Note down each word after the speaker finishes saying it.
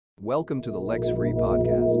Welcome to the Lex-Free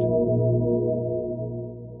podcast.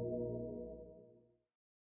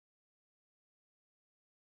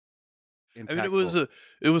 I mean,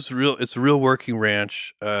 it's a real working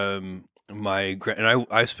ranch. And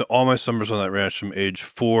I spent all my summers on that ranch from age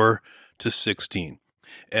 4 to 16.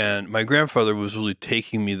 And my grandfather was really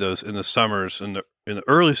taking me those in the summers. In the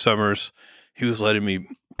early summers, he was letting me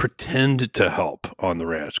pretend to help on the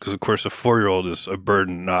ranch because, of course, a 4-year-old is a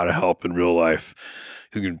burden, not a help in real life.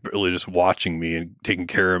 He's really just watching me and taking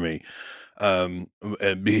care of me. And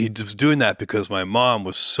he was doing that because my mom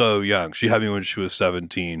was so young. She had me when she was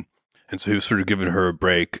 17. And so he was sort of giving her a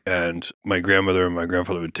break, and my grandmother and my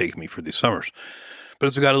grandfather would take me for these summers. But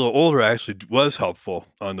as I got a little older, I actually was helpful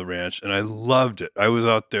on the ranch, and I loved it. I was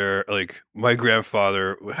out there, like, my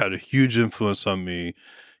grandfather had a huge influence on me,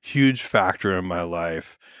 huge factor in my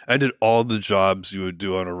life. I did all the jobs you would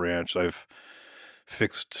do on a ranch. I've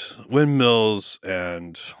fixed windmills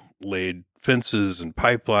and laid fences and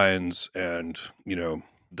pipelines and,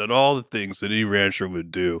 done all the things that any rancher would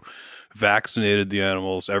do, vaccinated the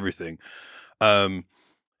animals, everything. But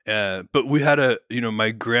we had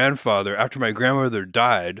my grandfather, after my grandmother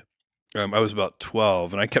died, I was about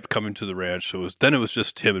 12 and I kept coming to the ranch. So it was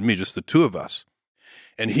just him and me, just the two of us.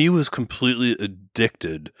 And he was completely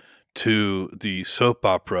addicted to the soap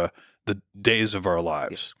opera, The Days of Our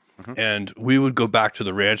Lives. Mm-hmm. And we would go back to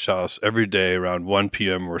the ranch house every day around 1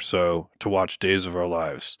 p.m. or so to watch Days of Our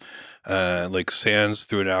Lives. Like sands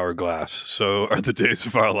through an hourglass. So are the days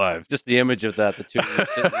of our lives. Just the image of that, the two of you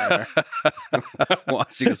sitting there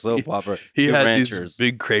watching a soap opera. He had these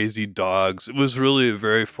big, crazy dogs. It was really a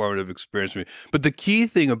very formative experience for me. But the key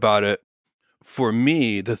thing about it for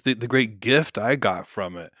me, the great gift I got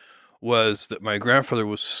from it was that my grandfather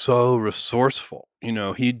was so resourceful.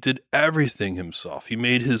 He did everything himself. He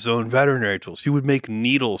made his own veterinary tools. He would make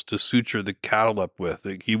needles to suture the cattle up with.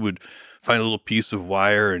 Like, he would find a little piece of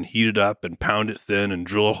wire and heat it up and pound it thin and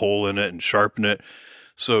drill a hole in it and sharpen it.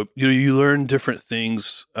 So, you learn different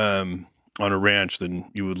things on a ranch than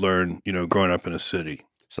you would learn, growing up in a city.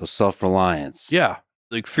 So self-reliance. Yeah.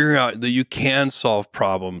 Like figuring out that you can solve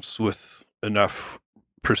problems with enough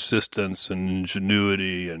persistence and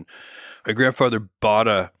ingenuity. And my grandfather bought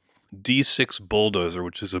a D6 bulldozer,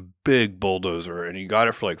 which is a big bulldozer, and he got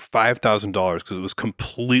it for like $5,000 because it was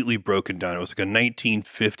completely broken down. It was like a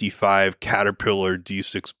 1955 Caterpillar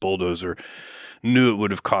D6 bulldozer. Knew it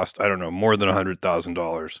would have cost, I don't know, more than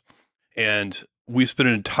 $100,000. And we spent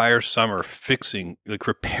an entire summer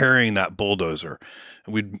repairing that bulldozer.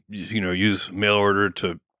 And we'd, use mail order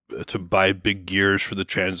to buy big gears for the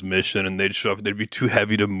transmission, and they'd show up, they'd be too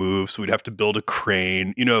heavy to move, so we'd have to build a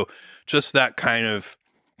crane, just that kind of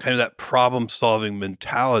that problem-solving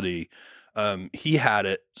mentality. He had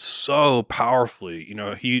it so powerfully.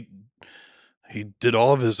 He did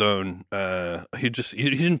all of his own. He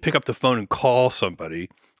didn't pick up the phone and call somebody.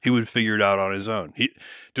 He would figure it out on his own. He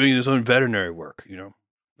doing his own veterinary work.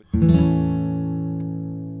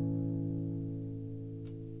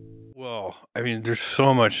 Well, I mean, there's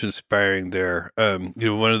so much inspiring there.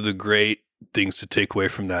 One of the great things to take away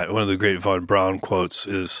from that, one of the great von Braun quotes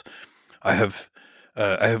is, I have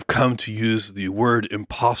come to use the word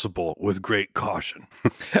impossible with great caution.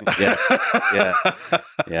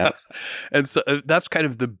 Yeah. And so that's kind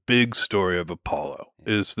of the big story of Apollo,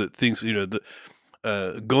 is that things,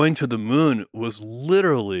 going to the moon was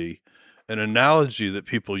literally an analogy that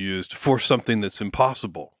people used for something that's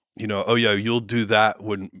impossible. Oh yeah, you'll do that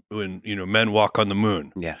when men walk on the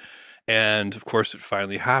moon. Yeah. And of course it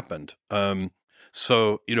finally happened.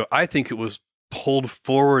 So, I think it was pulled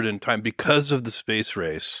forward in time because of the space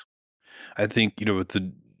race. I think, with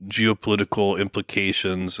the geopolitical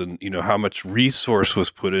implications and, how much resource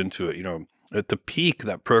was put into it, at the peak,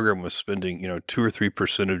 that program was spending, 2 or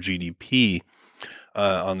 3% of GDP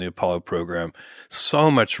on the Apollo program.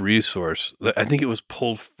 So much resource that I think it was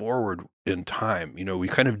pulled forward in time. We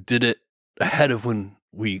kind of did it ahead of when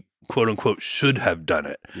we, quote unquote, should have done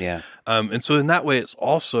it. Yeah. And so in that way, it's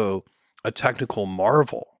also a technical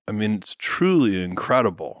marvel. I mean, it's truly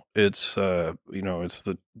incredible. It's, it's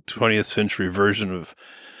the 20th century version of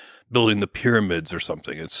building the pyramids or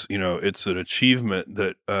something. It's, it's an achievement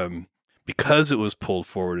that, because it was pulled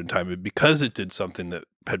forward in time, and because it did something that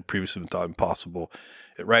had previously been thought impossible,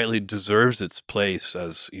 it rightly deserves its place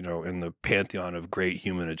as, in the pantheon of great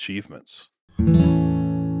human achievements. I'm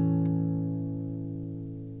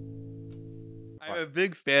a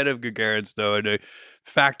big fan of Gagarin's, though. And in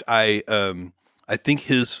fact, I think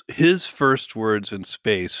his first words in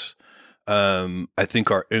space, I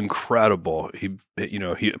think, are incredible. He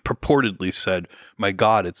purportedly said, "My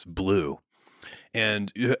God, it's blue,"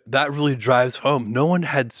 And that really drives home. No one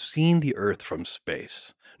had seen the Earth from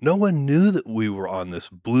space. No one knew that we were on this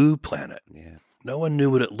blue planet. Yeah. No one knew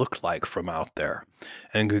what it looked like from out there.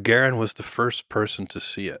 And Gagarin was the first person to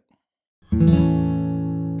see it.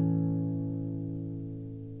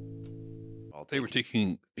 They were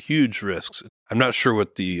taking huge risks. I'm not sure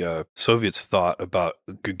what the Soviets thought about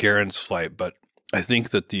Gagarin's flight, but I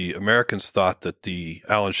think that the Americans thought that the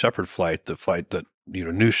Alan Shepard flight, the flight that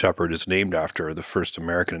New Shepard is named after, the first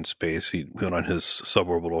American in space, he went on his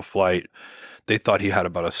suborbital flight. They thought he had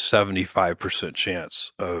about a 75%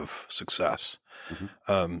 chance of success.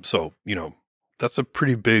 Mm-hmm. So, that's a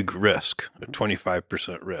pretty big risk, a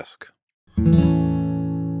 25% risk.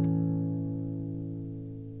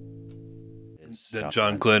 That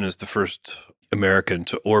John Glenn is the first American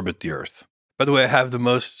to orbit the Earth. By the way, I have the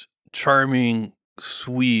most charming,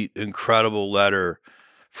 sweet, incredible letter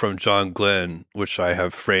from John Glenn, which I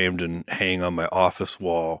have framed and hang on my office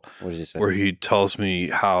wall, What did he say? where he tells me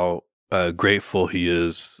how grateful he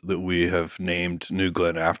is that we have named New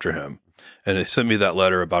Glenn after him. And he sent me that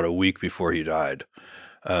letter about a week before he died.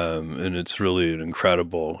 And it's really an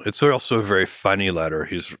incredible, it's also a very funny letter.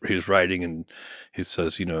 He's writing and he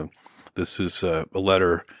says, this is a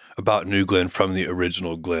letter about New Glenn from the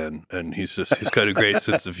original Glenn. And he's got a great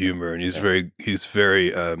sense of humor, and he's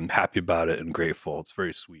very happy about it and grateful. It's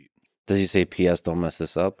very sweet. Does he say, P.S. don't mess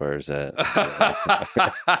this up, or is that?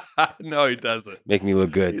 No, he doesn't. Make me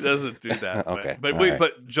look good. He doesn't do that. Okay.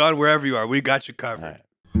 But John, wherever you are, we got you covered. All right.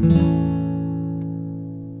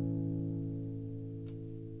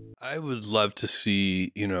 I would love to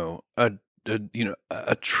see, a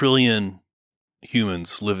trillion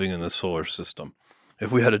humans living in the solar system.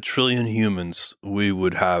 If we had a trillion humans, we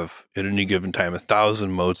would have at any given time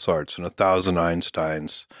 1,000 Mozarts and 1,000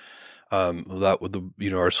 Einsteins. That would,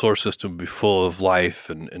 our solar system would be full of life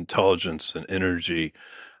and intelligence and energy.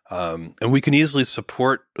 And we can easily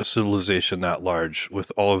support a civilization that large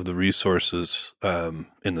with all of the resources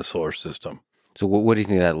in the solar system. So what do you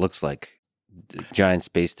think that looks like? Giant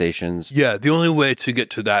space stations? Yeah, the only way to get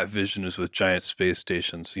to that vision is with giant space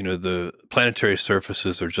stations. The planetary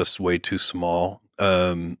surfaces are just way too small.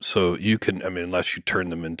 So you can, unless you turn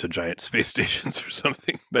them into giant space stations or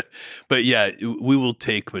something. But yeah, we will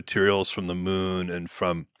take materials from the moon and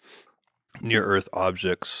from near Earth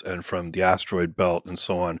objects and from the asteroid belt and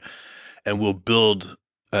so on, and we'll build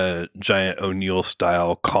giant O'Neill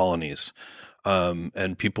style colonies.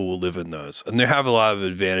 And people will live in those. And they have a lot of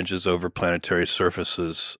advantages over planetary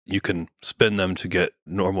surfaces. You can spin them to get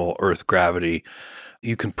normal Earth gravity.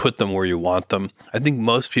 You can put them where you want them. I think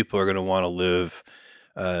most people are going to want to live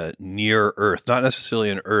near Earth, not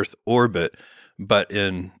necessarily in Earth orbit, but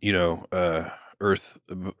in, Earth,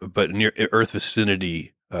 but near Earth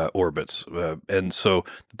vicinity orbits. And so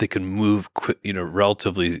they can move,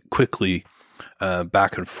 relatively quickly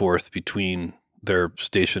back and forth between their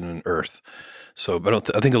station and Earth. So,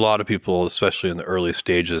 but I think a lot of people, especially in the early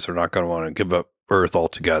stages, are not going to want to give up Earth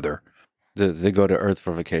altogether. They go to Earth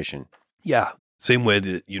for vacation. Yeah. Same way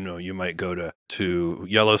that, you might go to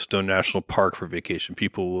Yellowstone National Park for vacation.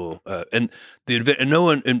 People will, and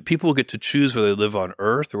people will get to choose whether they live on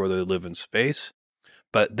Earth or whether they live in space,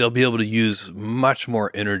 but they'll be able to use much more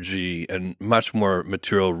energy and much more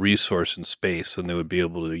material resource in space than they would be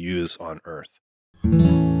able to use on Earth.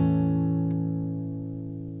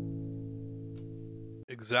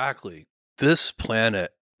 Exactly. This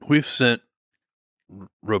planet, we've sent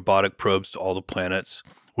robotic probes to all the planets.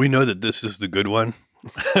 We know that this is the good one.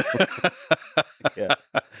 Yeah.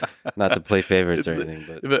 Not to play favorites or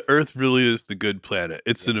anything, but Earth really is the good planet.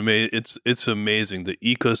 It's it's amazing. The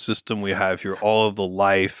ecosystem we have here, all of the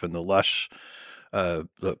life and the lush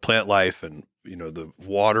the plant life and the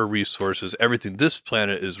water resources, everything. This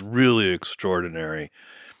planet is really extraordinary.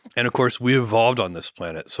 And of course, we evolved on this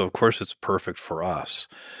planet, so of course it's perfect for us.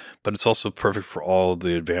 But it's also perfect for all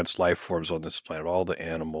the advanced life forms on this planet, all the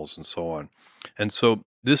animals and so on. And so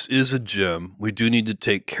this is a gem. We do need to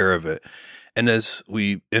take care of it. And as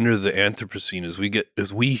we enter the Anthropocene,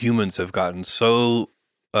 as we humans have gotten so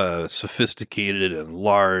sophisticated and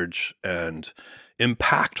large and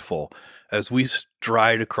impactful, as we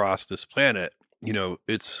stride across this planet,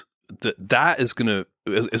 it's that is going to,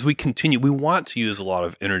 as we continue, we want to use a lot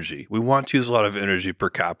of energy. We want to use a lot of energy per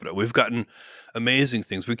capita. We've gotten amazing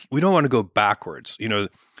things. We don't want to go backwards.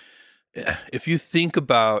 If you think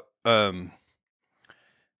about the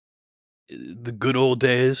good old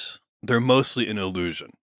days, they're mostly an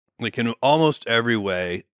illusion. Like in almost every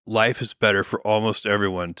way, life is better for almost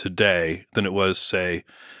everyone today than it was, say,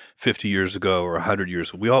 50 years ago or 100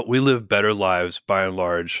 years ago. We live better lives by and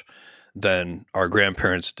large than our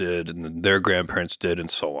grandparents did, and then their grandparents did, and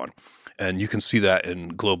so on. And you can see that in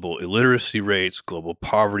global illiteracy rates, global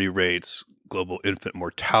poverty rates, global infant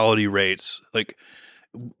mortality rates. Like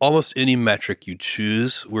almost any metric you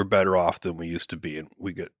choose, we're better off than we used to be. And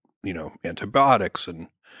we get, antibiotics and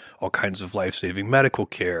all kinds of life-saving medical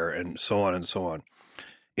care and so on and so on.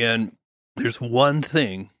 And there's one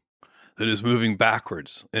thing that is moving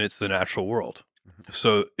backwards, and it's the natural world.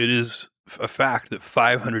 So it is a fact that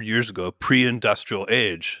 500 years ago, pre-industrial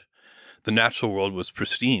age, the natural world was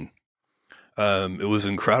pristine. It was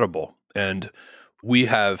incredible. And we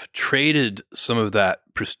have traded some of that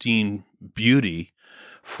pristine beauty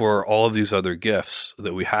for all of these other gifts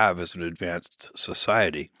that we have as an advanced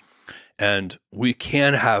society. And we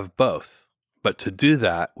can have both. But to do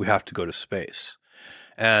that, we have to go to space.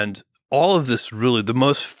 And all of this really, the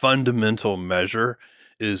most fundamental measure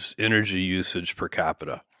is energy usage per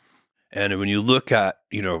capita. And when you look at,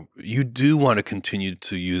 you do want to continue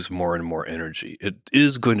to use more and more energy. It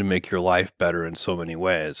is going to make your life better in so many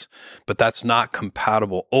ways, but that's not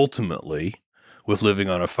compatible ultimately with living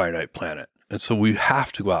on a finite planet. And so we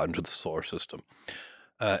have to go out into the solar system.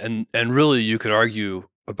 And really you could argue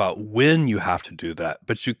about when you have to do that,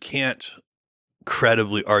 but you can't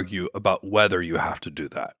credibly argue about whether you have to do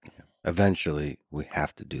that. Eventually we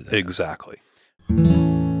have to do that. Exactly.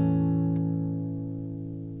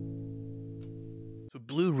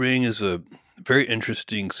 Blue Ring is a very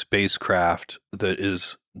interesting spacecraft that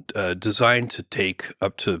is designed to take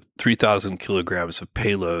up to 3,000 kilograms of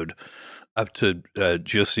payload up to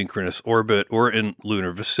geosynchronous orbit or in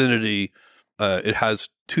lunar vicinity. It has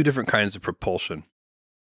two different kinds of propulsion.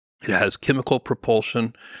 It has chemical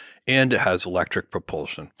propulsion and it has electric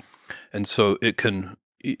propulsion. And so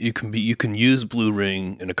you can use Blue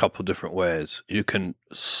Ring in a couple of different ways. You can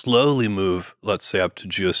slowly move, let's say, up to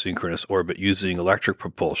geosynchronous orbit using electric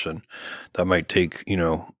propulsion. That might take,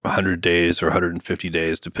 100 days or 150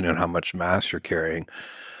 days, depending on how much mass you're carrying.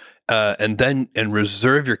 And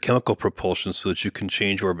reserve your chemical propulsion so that you can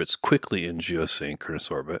change orbits quickly in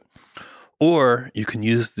geosynchronous orbit. Or you can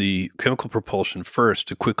use the chemical propulsion first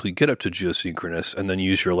to quickly get up to geosynchronous and then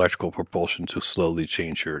use your electrical propulsion to slowly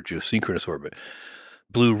change your geosynchronous orbit.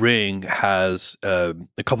 Blue Ring has a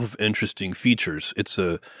couple of interesting features. It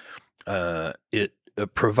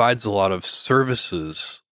provides a lot of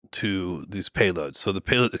services to these payloads. So the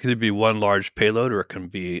payload, it can be one large payload or it can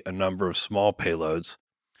be a number of small payloads.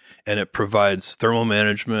 And it provides thermal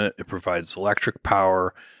management, it provides electric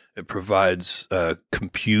power, it provides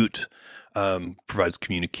compute, provides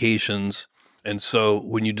communications. And so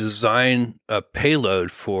when you design a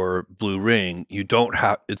payload for Blue Ring, you don't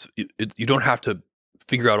have to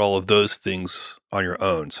figure out all of those things on your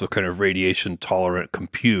own. So kind of radiation tolerant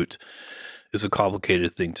compute is a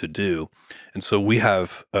complicated thing to do. And so we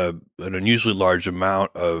have an unusually large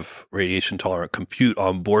amount of radiation tolerant compute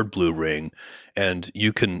on board Blue Ring, and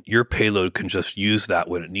your payload can just use that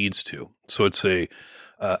when it needs to. So it's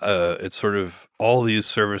it's sort of all these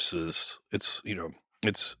services. It's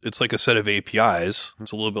like a set of APIs.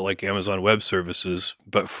 It's a little bit like Amazon Web Services,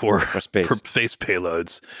 but for space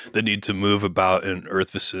payloads that need to move about in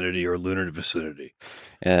Earth vicinity or lunar vicinity.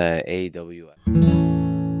 AWS.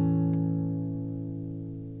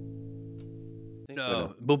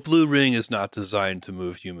 No, but Blue Ring is not designed to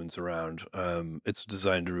move humans around. It's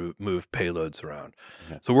designed to move payloads around.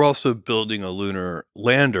 Okay. So we're also building a lunar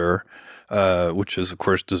lander, which is, of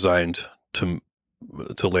course, designed to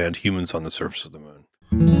land humans on the surface of the moon.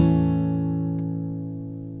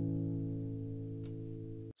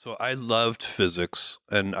 So I loved physics,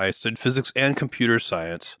 and I studied physics and computer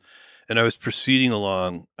science, and I was proceeding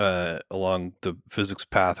along the physics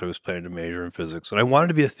path. I was planning to major in physics, and I wanted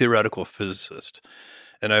to be a theoretical physicist.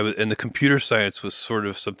 And the computer science was sort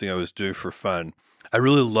of something I was doing for fun. I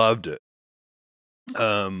really loved it,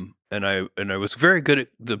 and I was very good at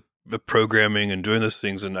the programming and doing those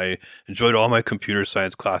things, and I enjoyed all my computer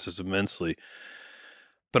science classes immensely.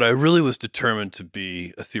 But I really was determined to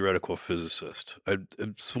be a theoretical physicist.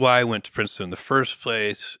 That's why I went to Princeton in the first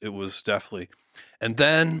place. It was definitely, and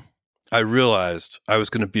then I realized I was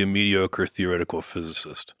going to be a mediocre theoretical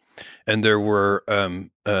physicist. And there were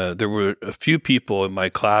a few people in my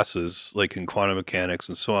classes, like in quantum mechanics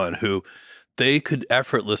and so on, who they could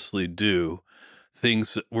effortlessly do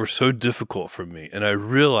things that were so difficult for me. And I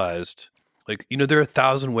realized, there are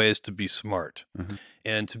 1,000 ways to be smart. Mm-hmm.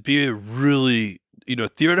 And to be a really,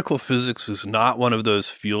 theoretical physics is not one of those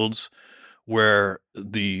fields where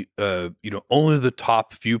the only the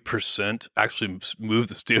top few percent actually move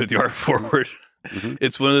the state of the art forward. Mm-hmm.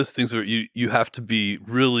 It's one of those things where you have to be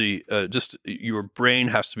really just your brain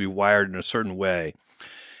has to be wired in a certain way.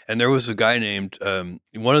 And there was a guy named,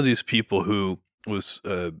 one of these people who was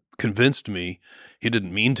convinced me. He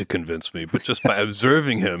didn't mean to convince me, but just by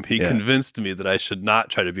observing him, he convinced me that I should not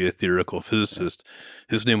try to be a theoretical physicist.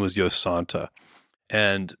 His name was Yosanta.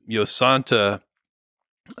 And Yosanta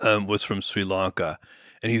was from Sri Lanka.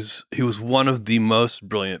 And he was one of the most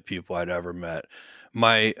brilliant people I'd ever met.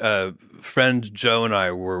 My friend Joe and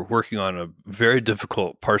I were working on a very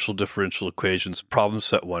difficult partial differential equations problem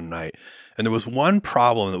set one night. And there was one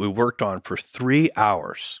problem that we worked on for 3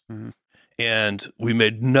 hours. Mm-hmm. And we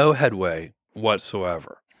made no headway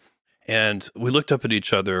whatsoever. And we looked up at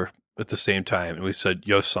each other at the same time and we said,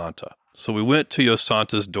 Yosanta. So we went to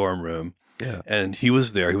Yosanta's dorm room and he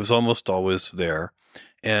was there. He was almost always there.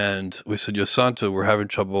 And we said, Yosanta, we're having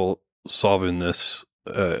trouble solving this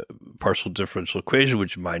partial differential equation.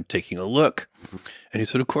 Would you mind taking a look? Mm-hmm. And he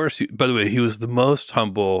said, of course. By the way, he was the most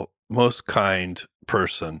humble, most kind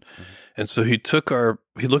person. Mm-hmm. And so he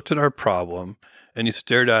looked at our problem and he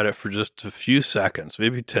stared at it for just a few seconds,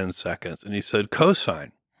 maybe 10 seconds. And he said,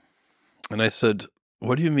 cosine. And I said,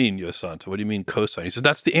 what do you mean, Yosanta? What do you mean cosine? He said,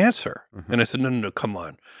 that's the answer. Mm-hmm. And I said, no, come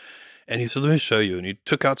on. And he said, let me show you. And he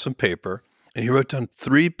took out some paper and he wrote down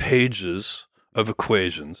 3 pages of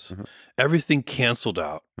equations. Mm-hmm. Everything canceled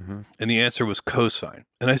out. Mm-hmm. And the answer was cosine.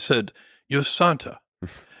 And I said, Yosanta,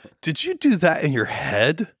 did you do that in your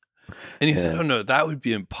head? And he said, oh, no, that would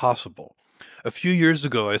be impossible. A few years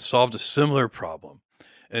ago, I solved a similar problem,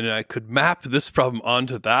 and I could map this problem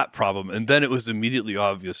onto that problem, and then it was immediately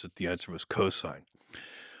obvious that the answer was cosine.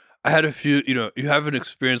 I had a few, you have an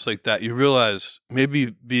experience like that. You realize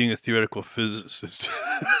maybe being a theoretical physicist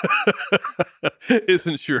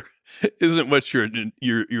isn't what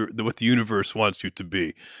what the universe wants you to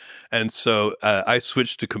be. And so I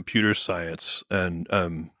switched to computer science, and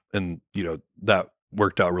that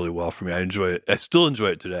worked out really well for me. I enjoy it. I still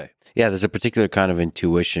enjoy it today. Yeah, there's a particular kind of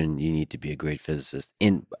intuition you need to be a great physicist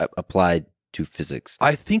applied to physics.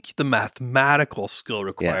 I think the mathematical skill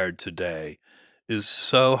required today is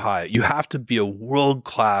so high. You have to be a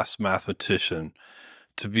world-class mathematician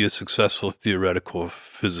to be a successful theoretical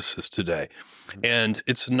physicist today. And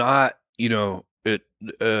it's not, you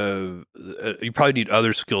probably need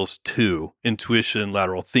other skills too, intuition,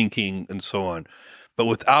 lateral thinking, and so on. But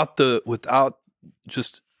without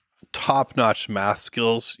just top-notch math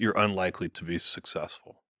skills, you're unlikely to be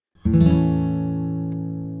successful.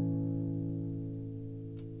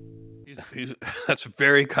 That's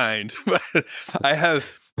very kind.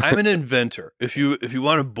 I'm an inventor. If you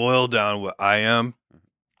want to boil down what I am,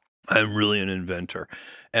 I'm really an inventor.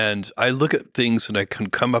 And I look at things and I can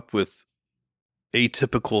come up with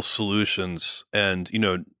atypical solutions, and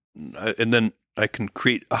then I can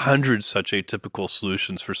create 100 such atypical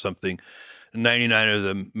solutions for something. 99 of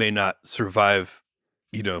them may not survive,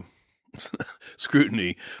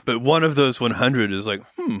 scrutiny, but one of those 100 is like,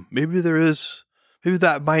 maybe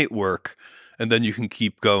that might work. And then you can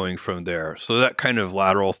keep going from there. So that kind of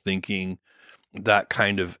lateral thinking, that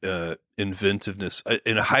kind of inventiveness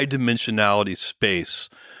in a high dimensionality space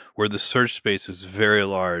where the search space is very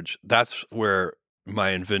large, that's where my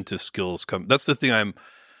inventive skills come. That's the thing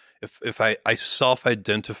if I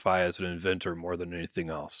self-identify as an inventor more than anything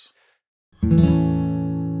else.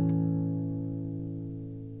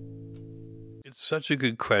 It's such a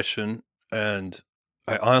good question, and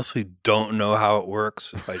I honestly don't know how it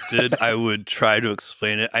works. If I did, I would try to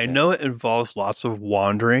explain it. I know it involves lots of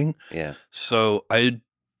wandering. Yeah. So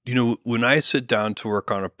when I sit down to work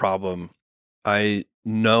on a problem, I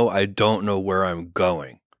know I don't know where I'm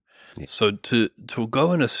going. Yeah. So to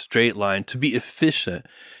go in a straight line, to be efficient,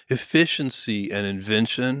 efficiency and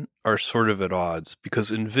invention are sort of at odds,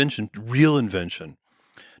 because real invention,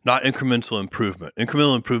 not incremental improvement.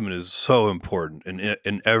 Incremental improvement is so important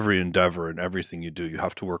in every endeavor and everything you do. You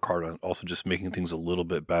have to work hard on also just making things a little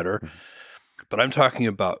bit better. Mm-hmm. But I'm talking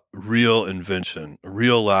about real invention,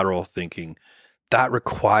 real lateral thinking. That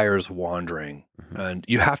requires wandering. Mm-hmm. And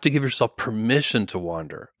you have to give yourself permission to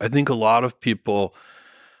wander. I think a lot of people,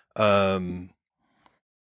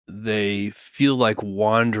 they feel like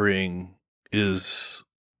wandering is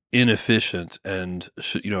inefficient and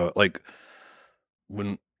should, like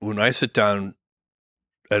when I sit down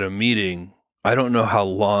at a meeting, I don't know how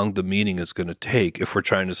long the meeting is going to take if we're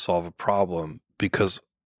trying to solve a problem, because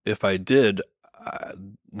if I did,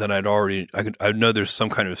 then I'd know there's some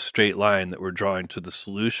kind of straight line that we're drawing to the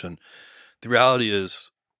solution. The reality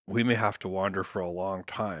is we may have to wander for a long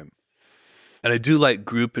time. And I do like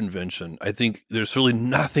group invention. I think there's really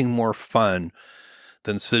nothing more fun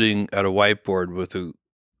than sitting at a whiteboard with a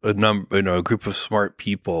group of smart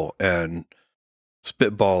people and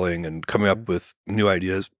spitballing and coming up with new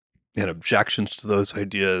ideas. and objections to those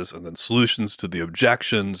ideas, and then solutions to the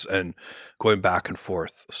objections, and going back and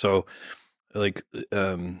forth. So, like,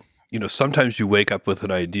 sometimes you wake up with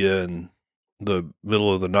an idea in the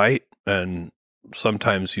middle of the night, and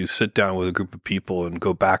sometimes you sit down with a group of people and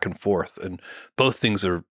go back and forth, and both things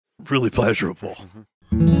are really pleasurable.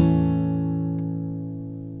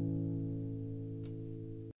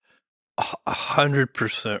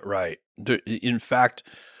 100% right. In fact,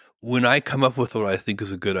 when I come up with what I think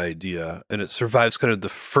is a good idea, and it survives kind of the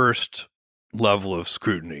first level of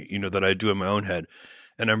scrutiny, that I do in my own head,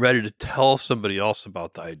 and I'm ready to tell somebody else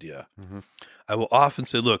about the idea, I will often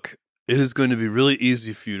say, look, it is going to be really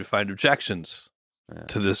easy for you to find objections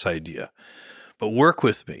to this idea, but work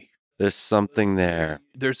with me. There's something there.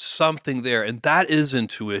 There's something there, and that is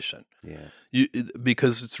intuition. Yeah.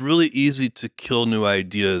 Because it's really easy to kill new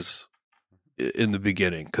ideas in the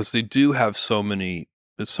beginning, because they do have so many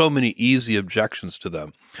easy objections to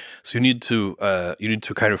them. So you need to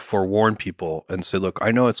kind of forewarn people and say, look,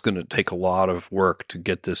 I know it's going to take a lot of work to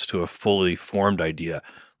get this to a fully formed idea.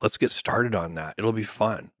 Let's get started on that. It'll be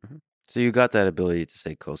fun. So you got that ability to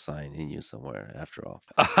say cosine in you somewhere, after all.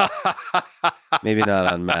 Maybe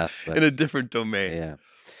not on math, but in a different domain. Yeah.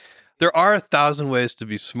 There are 1,000 ways to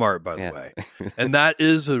be smart, by the way. And that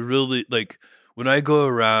is a really, like, when I go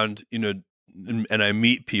around, and I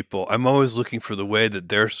meet people, I'm always looking for the way that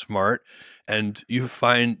they're smart. And you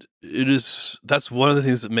find that's one of the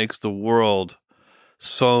things that makes the world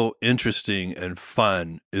so interesting and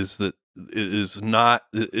fun, is that it's not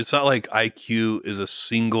like IQ is a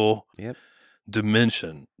single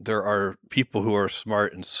dimension. There are people who are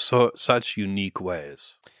smart in such unique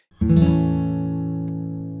ways.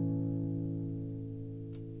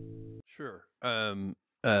 Sure.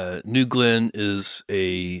 New Glenn is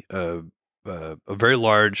a very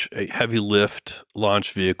large, heavy lift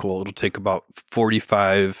launch vehicle. It'll take about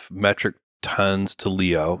 45 metric tons to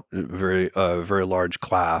LEO, very large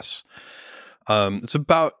class. It's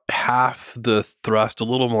about half the thrust, a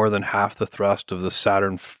little more than half the thrust of the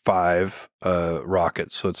Saturn V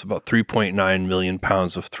rocket. So it's about 3.9 million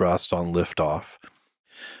pounds of thrust on liftoff.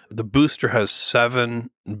 The booster has 7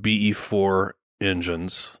 BE-4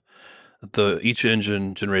 engines. Each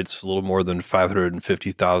engine generates a little more than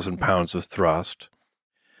 550,000 pounds of thrust.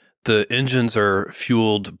 The engines are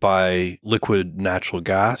fueled by liquefied natural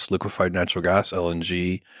gas,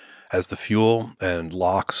 LNG, as the fuel, and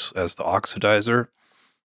LOX as the oxidizer.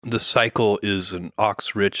 The cycle is an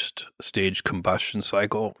Ox-rich stage combustion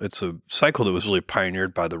cycle. It's a cycle that was really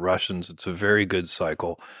pioneered by the Russians. It's a very good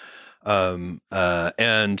cycle. And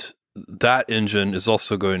that engine is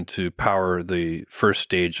also going to power the first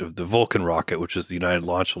stage of the Vulcan rocket, which is the United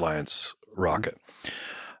Launch Alliance rocket.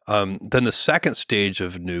 Then the second stage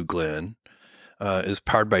of New Glenn is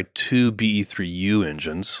powered by 2 BE-3U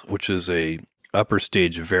engines, which is a upper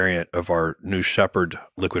stage variant of our New Shepard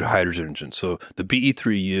liquid hydrogen engine. So the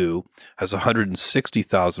BE-3U has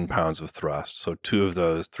 160,000 pounds of thrust. So 2 of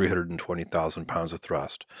those, 320,000 pounds of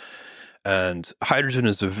thrust. And hydrogen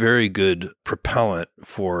is a very good propellant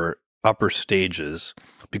for upper stages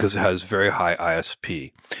because it has very high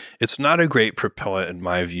ISP. It's not a great propellant, in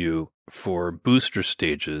my view, for booster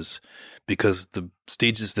stages because the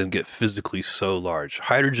stages then get physically so large.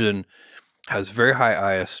 Hydrogen has very high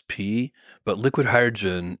ISP, but liquid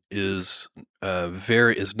hydrogen is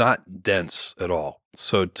not dense at all.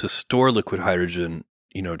 So to store liquid hydrogen,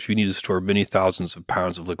 if you need to store many thousands of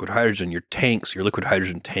pounds of liquid hydrogen, your liquid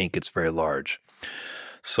hydrogen tank gets very large.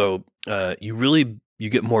 So you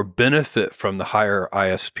get more benefit from the higher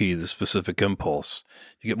ISP, the specific impulse.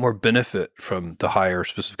 You get more benefit from the higher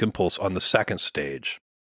specific impulse on the second stage.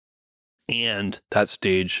 And that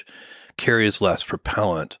stage carries less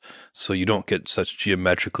propellant, so you don't get such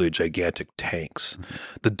geometrically gigantic tanks. Mm-hmm.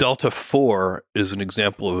 The Delta IV is an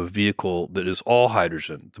example of a vehicle that is all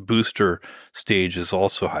hydrogen. The booster stage is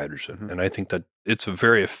also hydrogen. Mm-hmm. And I think that it's a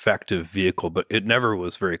very effective vehicle, but it never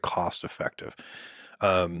was very cost effective.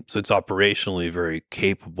 So it's operationally very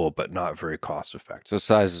capable, but not very cost effective. So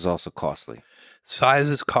size is also costly. Size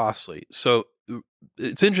is costly. So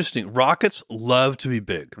it's interesting. Rockets love to be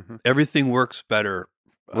big. Mm-hmm. Everything works better.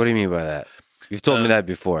 What do you mean by that? You've told me that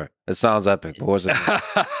before. It sounds epic, but what's it?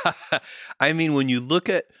 I mean, when you look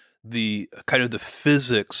at the kind of the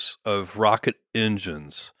physics of rocket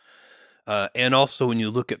engines, and also when you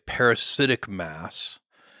look at parasitic mass,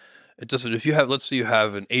 it doesn't. If you have, let's say, you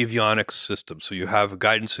have an avionics system, so you have a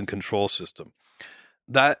guidance and control system,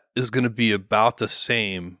 that is going to be about the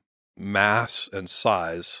same mass and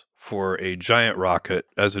size for a giant rocket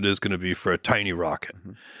as it is going to be for a tiny rocket,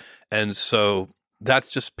 mm-hmm. And so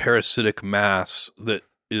that's just parasitic mass that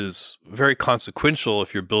is very consequential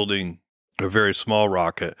if you're building a very small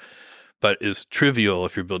rocket, but is trivial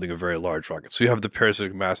if you're building a very large rocket. So you have the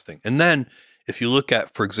parasitic mass thing. And then if you look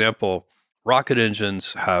at, for example, rocket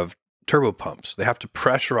engines have turbopumps. They have to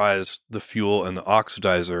pressurize the fuel and the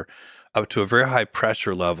oxidizer up to a very high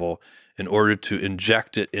pressure level in order to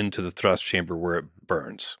inject it into the thrust chamber where it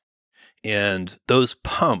burns. And those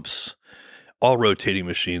pumps, all rotating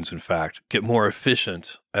machines, in fact, get more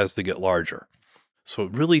efficient as they get larger. So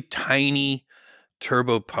really tiny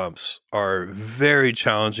turbo pumps are very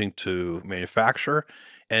challenging to manufacture,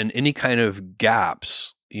 and any kind of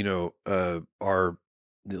gaps, are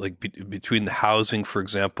like between the housing, for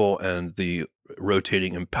example, and the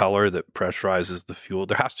rotating impeller that pressurizes the fuel.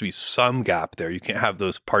 There has to be some gap there. You can't have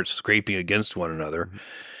those parts scraping against one another. Mm-hmm.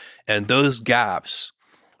 And those gaps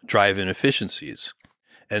drive inefficiencies.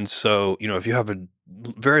 And so, if you have a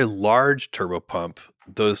very large turbopump,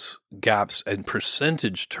 those gaps in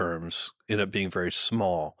percentage terms end up being very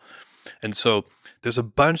small. And so there's a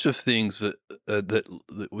bunch of things that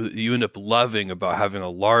you end up loving about having a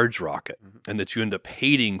large rocket, and that you end up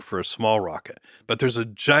hating for a small rocket. But there's a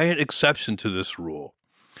giant exception to this rule,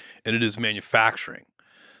 and it is manufacturing.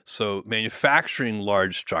 So manufacturing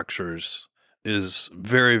large structures is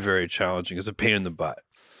very, very challenging. It's a pain in the butt.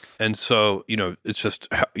 And so, it's just,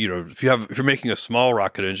 if you're making a small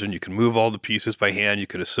rocket engine, you can move all the pieces by hand. You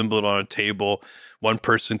could assemble it on a table. One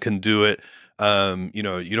person can do it.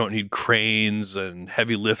 You don't need cranes and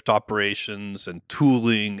heavy lift operations and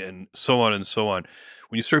tooling and so on and so on.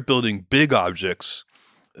 When you start building big objects,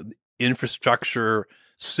 infrastructure,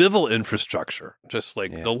 civil infrastructure, just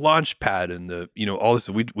like the launch pad and all this,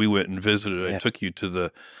 we went and visited. Yeah. I took you to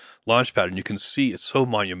the launch pad, and you can see it's so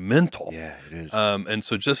monumental. Yeah, it is. And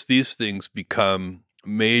so just these things become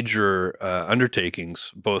major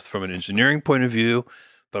undertakings, both from an engineering point of view,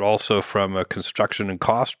 but also from a construction and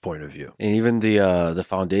cost point of view. And even the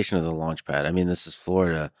foundation of the launch pad. I mean, this is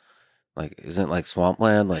Florida. Like, isn't it like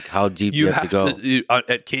swampland? Like, how deep you have to go?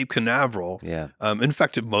 At Cape Canaveral. Yeah. In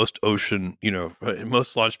fact, at most ocean,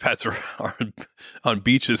 most launch pads are on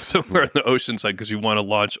beaches somewhere in the ocean side, because you want to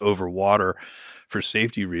launch over water for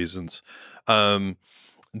safety reasons. Yes,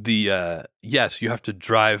 you have to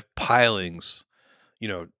drive pilings,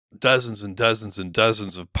 dozens and dozens and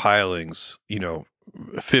dozens of pilings,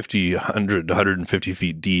 50, 100, 150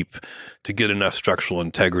 feet deep to get enough structural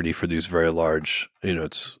integrity for these very large,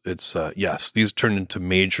 yes, these turn into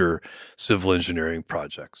major civil engineering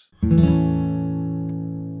projects.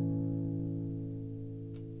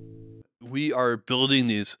 We are building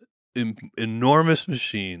these enormous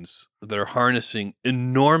machines that are harnessing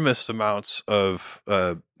enormous amounts of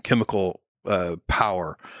chemical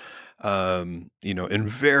power, in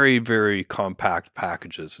very, very compact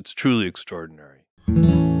packages. It's truly extraordinary.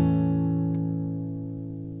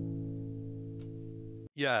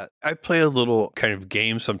 Yeah, I play a little kind of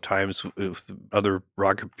game sometimes with other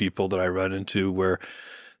rocket people that I run into, where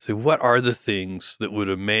say, what are the things that would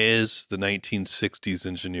amaze the 1960s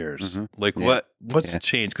engineers? Mm-hmm. Like, what's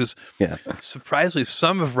changed? Because surprisingly,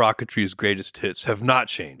 some of rocketry's greatest hits have not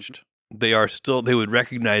changed. They would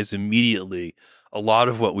recognize immediately a lot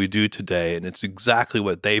of what we do today, and it's exactly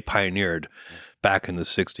what they pioneered back in the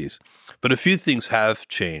 60s. But a few things have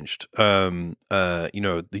changed. The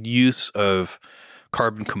use of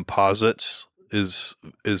carbon composites is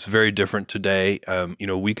very different today.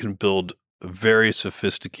 We can build very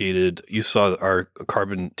sophisticated. You saw our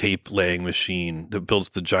carbon tape laying machine that builds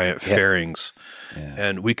the giant fairings,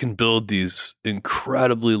 and we can build these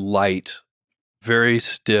incredibly light, very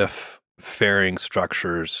stiff fairing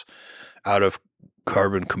structures out of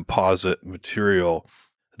carbon composite material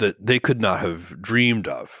that they could not have dreamed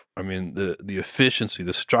of. I mean, the efficiency,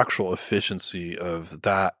 the structural efficiency of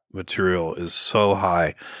that material is so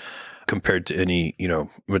high compared to any,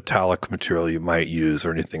 metallic material you might use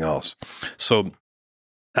or anything else. So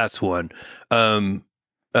that's one. Aluminum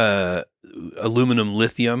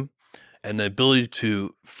lithium, and the ability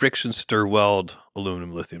to friction stir weld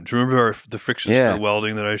aluminum lithium. Do you remember the friction stir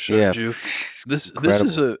welding that I showed you? This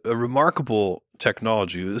is a remarkable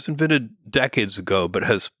technology. It was invented decades ago, but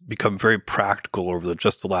has become very practical over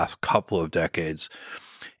just the last couple of decades.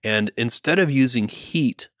 And instead of using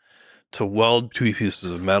heat to weld two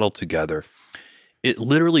pieces of metal together, it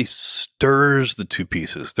literally stirs the two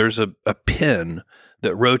pieces. There's a pin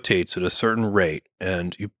that rotates at a certain rate,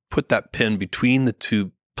 and you put that pin between the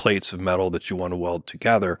two plates of metal that you want to weld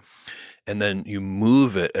together, and then you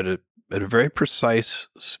move it at a very precise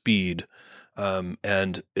speed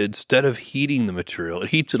And instead of heating the material, it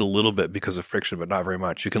heats it a little bit because of friction, but not very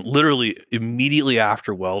much. You can literally immediately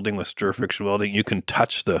after welding with stir friction welding, you can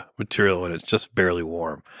touch the material and it's just barely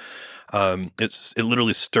warm. It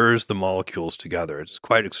literally stirs the molecules together. It's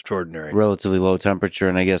quite extraordinary. Relatively low temperature,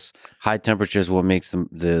 and I guess high temperature is what makes them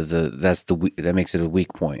that makes it a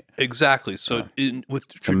weak point. Exactly. So with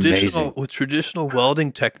traditional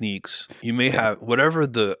welding techniques, you may have whatever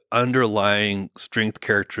the underlying strength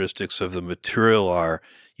characteristics of the material are,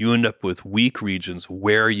 you end up with weak regions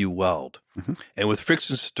where you weld. Mm-hmm. And with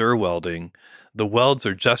friction stir welding, the welds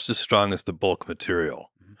are just as strong as the bulk material.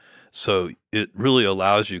 So it really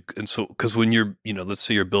allows you, and so because when you're, let's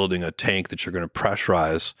say you're building a tank that you're going to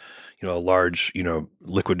pressurize, a large,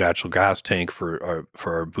 liquid natural gas tank for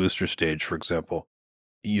our booster stage, for example,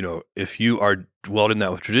 if you are welding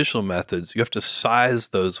that with traditional methods, you have to size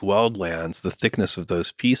those weld lands, the thickness of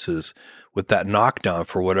those pieces, with that knockdown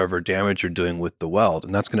for whatever damage you're doing with the weld,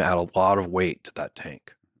 and that's going to add a lot of weight to that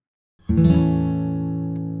tank.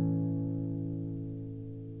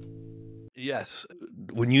 Yes.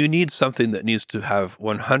 When you need something that needs to have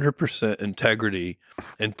 100% integrity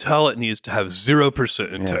until it needs to have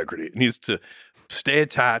 0% integrity, it needs to stay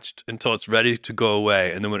attached until it's ready to go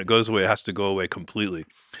away. And then when it goes away, it has to go away completely.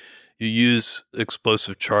 You use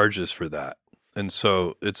explosive charges for that. And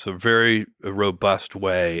so it's a very robust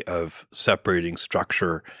way of separating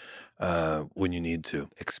structure when you need to.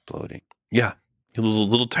 Exploding. Yeah.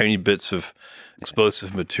 Little tiny bits of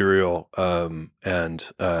explosive material,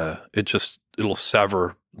 and it'll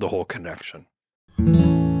sever the whole connection.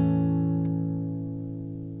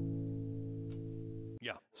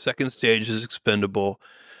 Yeah. Second stage is expendable.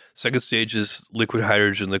 Second stage is liquid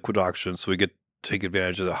hydrogen, liquid oxygen, so we get to take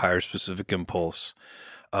advantage of the higher specific impulse.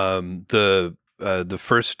 The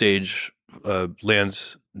first stage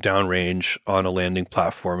lands downrange on a landing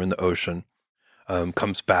platform in the ocean.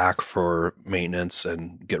 Comes back for maintenance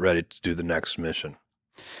and get ready to do the next mission.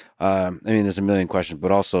 There's a million questions,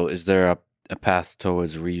 but also, is there a path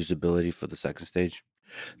towards reusability for the second stage?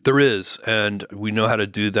 There is, and we know how to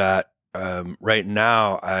do that. Right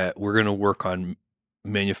now, we're going to work on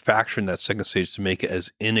manufacturing that second stage to make it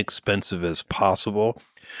as inexpensive as possible.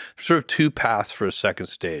 There's sort of two paths for a second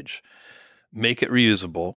stage. Make it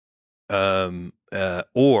reusable,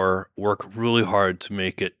 or work really hard to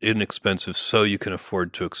make it inexpensive so you can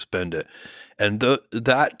afford to expend it. And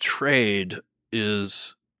that trade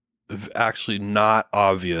is actually not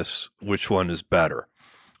obvious which one is better.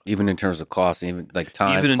 Even in terms of cost, even like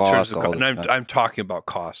time, even in cost, terms of cost. And I'm talking about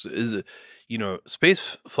cost.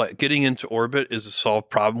 Space flight, getting into orbit is a solved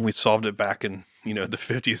problem. We solved it back in the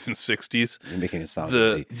 50s and 60s. You're making it sound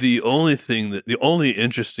easy. The only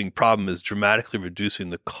interesting problem is dramatically reducing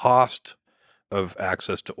the cost of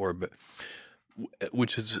access to orbit,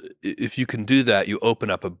 which is, if you can do that, you open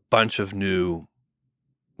up a bunch of new,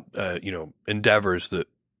 endeavors that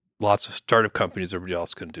lots of startup companies, everybody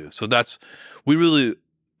else can do. So that's one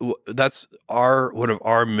of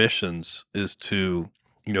our missions is to,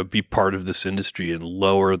 be part of this industry and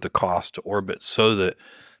lower the cost to orbit so that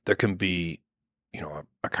there can be,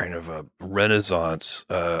 a kind of a renaissance,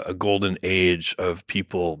 a golden age of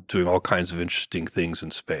people doing all kinds of interesting things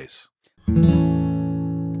in space.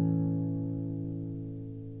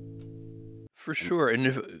 For sure. And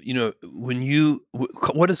if,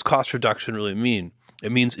 what does cost reduction really mean?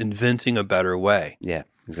 It means inventing a better way. Yeah,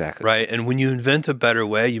 exactly. Right. And when you invent a better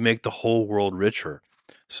way, you make the whole world richer.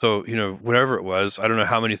 So, whatever it was, I don't know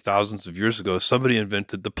how many thousands of years ago, somebody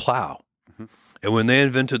invented the plow. Mm-hmm. And when they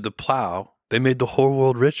invented the plow, they made the whole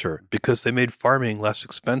world richer because they made farming less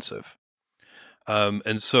expensive.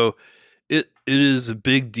 And so it is a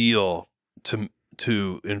big deal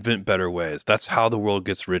to invent better ways. That's how the world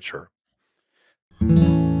gets richer.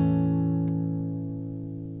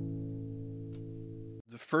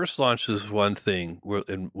 The first launch is one thing,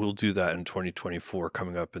 and we'll do that in 2024,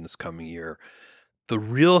 coming up in this coming year. The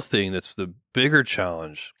real thing that's the bigger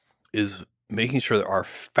challenge is making sure that our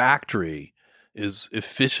factory is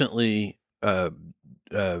efficiently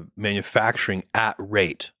manufacturing at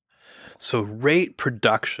rate. So rate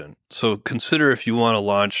production. So consider if you want to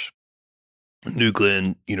launch New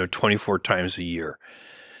Glenn, 24 times a year,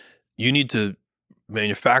 you need to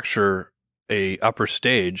manufacture a upper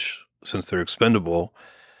stage, since they're expendable,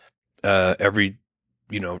 every,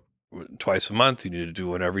 twice a month. You need to do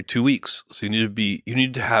one every 2 weeks. So you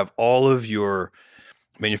need to have all of your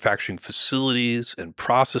manufacturing facilities and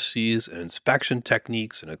processes and inspection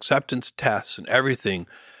techniques and acceptance tests and everything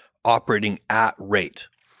operating at rate.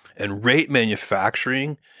 And rate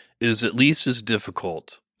manufacturing is at least as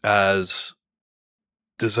difficult as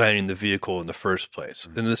designing the vehicle in the first place.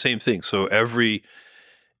 And the same thing. So every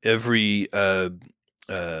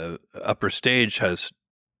upper stage has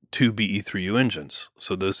 2 BE3U engines.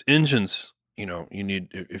 So those engines, you need,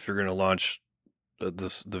 if you're going to launch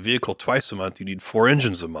the vehicle twice a month, you need 4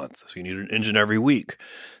 engines a month. So you need an engine every week.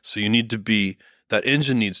 So that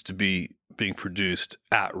engine needs to be being produced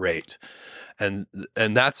at rate. And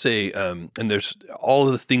that's and there's all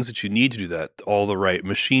of the things that you need to do that, all the right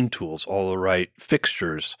machine tools, all the right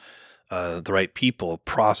fixtures, the right people,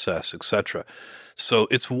 process, etc. So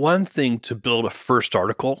it's one thing to build a first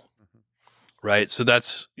article, right? So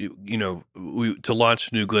that's, to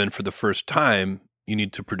launch New Glenn for the first time, you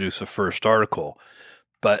need to produce a first article.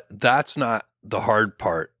 But that's not the hard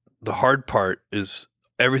part. The hard part is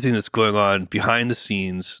everything that's going on behind the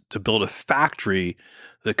scenes to build a factory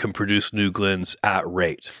that can produce New Glenns at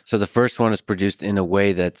rate. So the first one is produced in a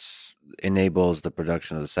way that's enables the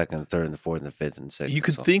production of the second, the third, and the fourth, and the fifth, and the sixth. You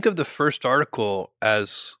could think of the first article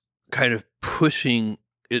as kind of pushing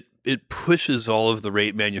it. It pushes all of the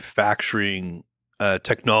rate manufacturing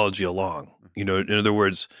technology along. In other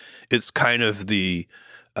words, it's kind of the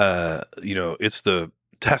it's the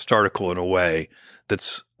test article in a way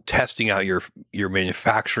that's testing out your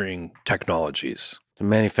manufacturing technologies. The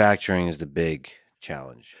manufacturing is the big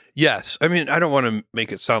challenge. Yes. I mean, I don't want to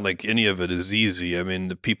make it sound like any of it is easy. I mean,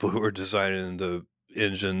 the people who are designing the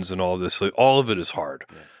engines and all this, all of it is hard,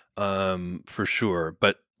 for sure.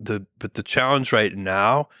 But the challenge right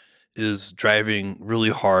now is driving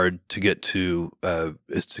really hard to get to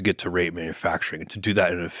rate manufacturing and to do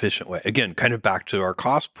that in an efficient way. Again, kind of back to our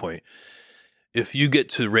cost point. If you get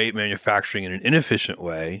to rate manufacturing in an inefficient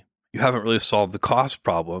way, you haven't really solved the cost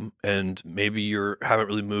problem, and maybe you haven't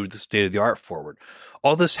really moved the state of the art forward.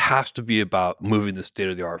 All this has to be about moving the state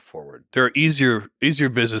of the art forward. There are easier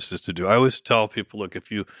businesses to do. I always tell people, look, if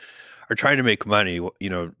you are trying to make money,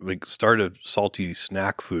 like start a salty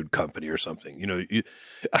snack food company or something. You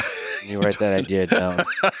write that idea down.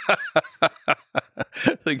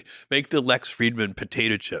 Like make the Lex Friedman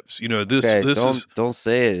potato chips. Don't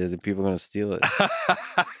say it. People are going to steal it.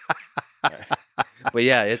 But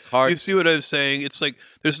yeah, it's hard. You see what I'm saying? It's like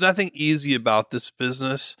there's nothing easy about this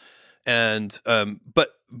business, and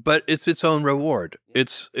but it's its own reward.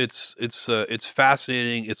 It's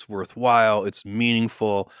fascinating. It's worthwhile. It's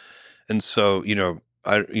meaningful, and so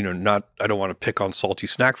I don't want to pick on salty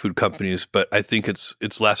snack food companies, but I think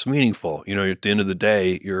it's less meaningful. At the end of the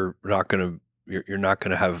day, you're not gonna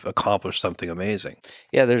have accomplished something amazing.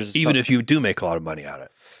 Yeah, even if you do make a lot of money at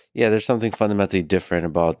it. Yeah, there's something fundamentally different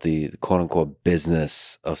about the quote-unquote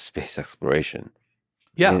business of space exploration.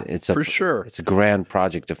 Yeah, for sure. It's a grand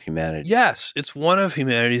project of humanity. Yes, it's one of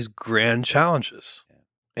humanity's grand challenges. Yeah.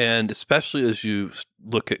 And especially as you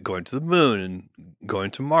look at going to the moon and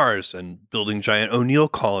going to Mars and building giant O'Neill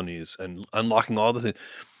colonies and unlocking all the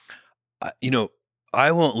things.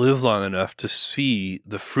 I won't live long enough to see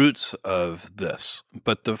the fruits of this,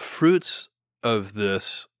 but the fruits of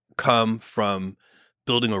this come from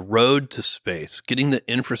building a road to space, getting the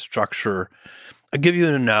infrastructure. I'll give you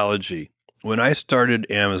an analogy. When I started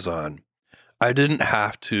Amazon, I didn't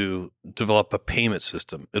have to develop a payment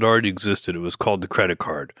system. It already existed. It was called the credit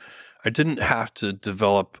card. I didn't have to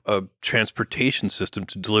develop a transportation system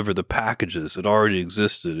to deliver the packages. It already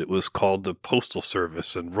existed. It was called the Postal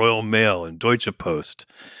Service and Royal Mail and Deutsche Post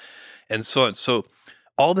and so on. So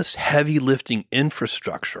all this heavy lifting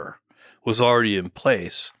infrastructure was already in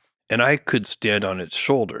place, and I could stand on its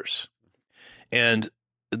shoulders. And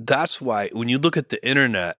that's why when you look at the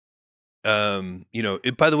internet,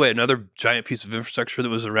 by the way, another giant piece of infrastructure that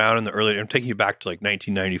was around in the early, I'm taking you back to like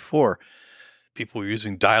 1994, people were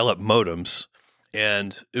using dial-up modems,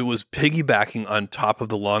 and it was piggybacking on top of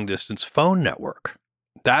the long-distance phone network.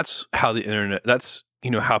 That's how the internet, that's,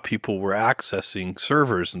 how people were accessing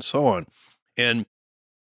servers and so on. And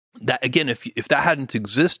that, again, if that hadn't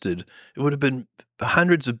existed, it would have been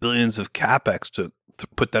hundreds of billions of capex to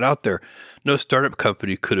put that out there. No startup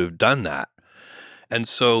company could have done that. And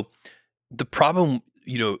so the problem,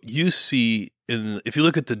 you see if you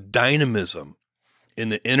look at the dynamism in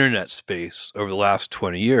the internet space over the last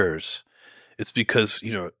 20 years, it's because,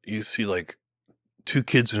 you see like 2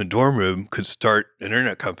 kids in a dorm room could start an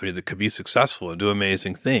internet company that could be successful and do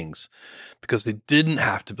amazing things because they didn't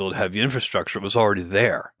have to build heavy infrastructure. It was already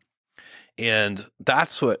there. And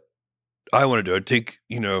that's what I want to do. I'd take,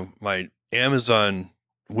 my Amazon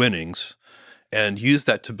winnings and use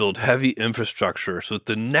that to build heavy infrastructure so that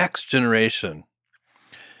the next generation,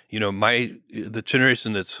 the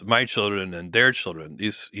generation that's my children and their children,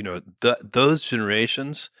 those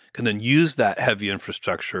generations can then use that heavy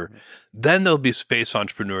infrastructure. Then there'll be space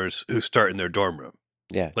entrepreneurs who start in their dorm room.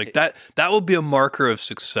 Yeah. Like that will be a marker of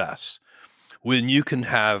success when you can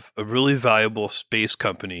have a really valuable space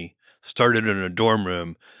company started in a dorm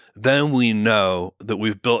room. Then we know that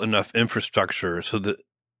we've built enough infrastructure so that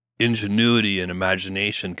ingenuity and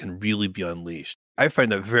imagination can really be unleashed. I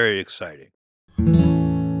find that very exciting.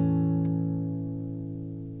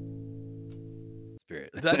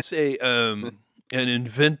 Spirit. That's an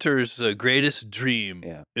inventor's greatest dream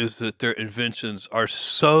Yeah. is that their inventions are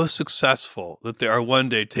so successful that they are one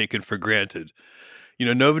day taken for granted. You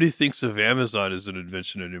know, nobody thinks of Amazon as an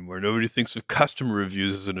invention anymore. Nobody thinks of customer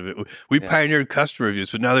reviews as an invention. We pioneered customer reviews,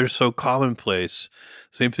 but now they're so commonplace.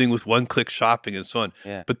 Same thing with one-click shopping and so on.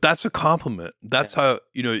 Yeah. But that's a compliment. That's how,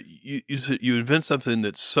 you know, you invent something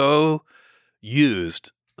that's so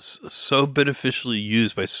used, so beneficially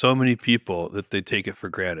used by so many people that they take it for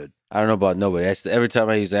granted. I don't know about nobody. Every time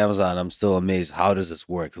I use Amazon, I'm still amazed. How does this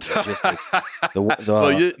work? The logistics. Well,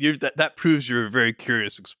 that proves you're a very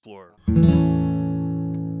curious explorer.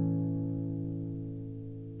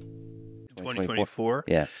 2024?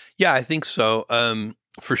 Yeah. Yeah, I think so.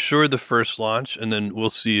 For sure the first launch, and then we'll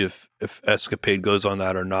see if Escapade goes on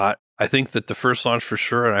that or not. I think that the first launch for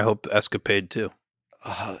sure, and I hope Escapade too.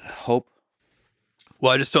 Hope.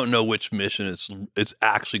 Well, I just don't know which mission it's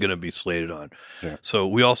actually going to be slated on. Sure. So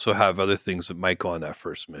we also have other things that might go on that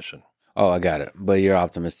first mission. Oh, I got it. But you're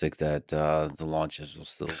optimistic that the launches will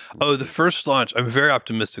still... Oh, the first launch, I'm very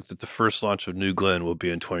optimistic that the first launch of New Glenn will be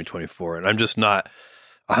in 2024, and I'm just not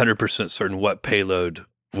 100% certain what payload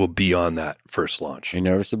will be on that first launch. Are you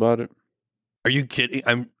nervous about it? Are you kidding?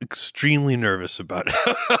 I'm extremely nervous about it.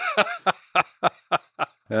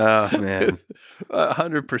 Oh, man.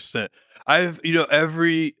 100%. I've,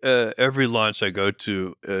 every launch I go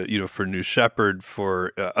to, for New Shepard,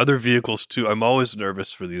 for other vehicles too, I'm always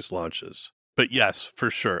nervous for these launches. But yes, for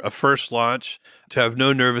sure. A first launch, to have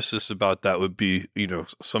no nervousness about that would be,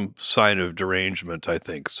 some sign of derangement, I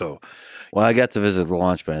think. So, well, I got to visit the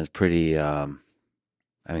launch pad. It's pretty,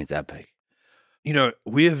 it's epic.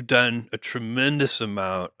 We have done a tremendous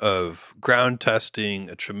amount of ground testing,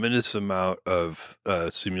 a tremendous amount of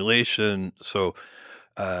simulation. So,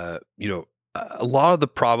 a lot of the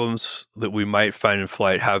problems that we might find in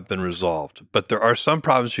flight have been resolved, but there are some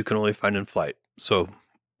problems you can only find in flight. So,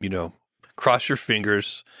 cross your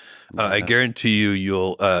fingers. I guarantee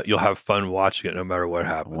you'll have fun watching it no matter what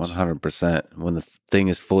happens. 100%. When the thing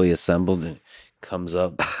is fully assembled and comes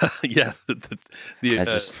up. Yeah, the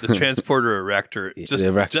transporter erector,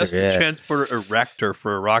 the transporter erector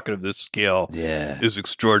for a rocket of this scale is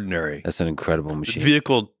extraordinary. That's an incredible machine. The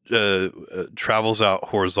vehicle travels out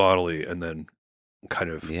horizontally and then kind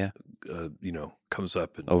of comes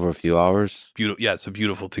up and over a few hours. Beautiful. Yeah, it's a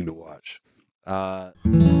beautiful thing to watch.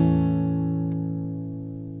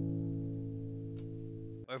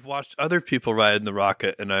 I've watched other people ride in the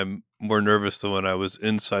rocket, and I'm more nervous than when I was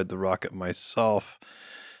inside the rocket myself.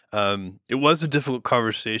 It was a difficult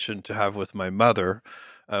conversation to have with my mother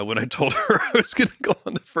when I told her I was going to go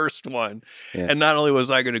on the first one. Yeah. And not only was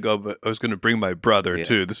I going to go, but I was going to bring my brother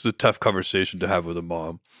too. This is a tough conversation to have with a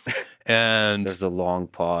mom. And there's a long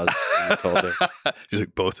pause. You told her. She's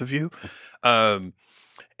like, both of you? And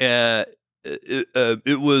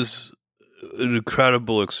it was an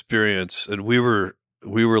incredible experience, and we were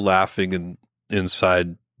laughing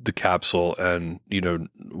inside the capsule, and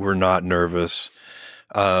we're not nervous.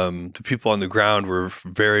 The people on the ground were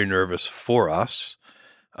very nervous for us.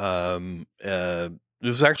 It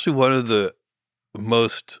was actually one of the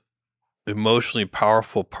most emotionally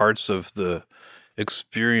powerful parts of the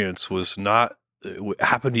experience. It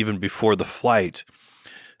happened even before the flight.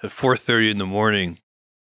 At 4:30 in the morning,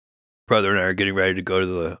 brother and I are getting ready to go to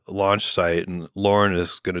the launch site, and Lauren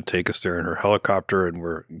is going to take us there in her helicopter, and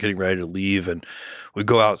we're getting ready to leave. And we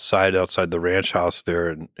go outside the ranch house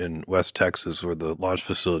there in West Texas, where the launch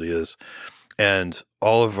facility is. And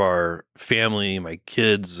all of our family, my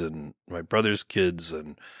kids and my brother's kids,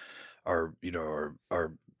 and our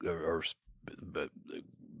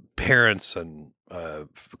parents and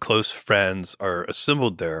close friends are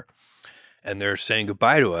assembled there, and they're saying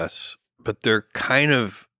goodbye to us, but they're kind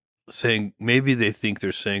of saying, maybe they think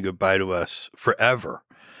they're saying goodbye to us forever.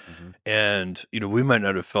 Mm-hmm. And, we might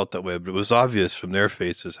not have felt that way, but it was obvious from their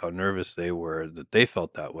faces how nervous they were, that they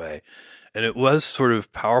felt that way. And it was sort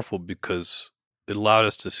of powerful because it allowed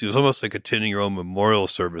us to see, it was almost like attending your own memorial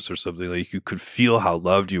service or something. Like, you could feel how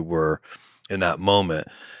loved you were in that moment.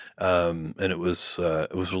 And it was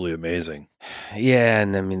really amazing. Yeah.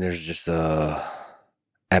 And there's just a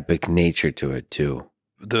epic nature to it too.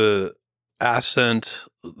 The ascent,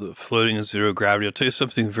 the floating in zero gravity. I'll tell you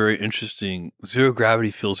something very interesting. Zero gravity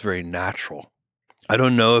feels very natural. I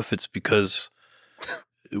don't know if it's because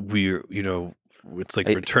we're, it's like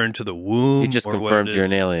Hey, return to the womb. You just or what confirmed it you're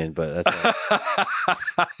is. an alien, but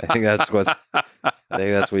I think that's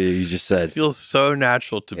what you just said. It feels so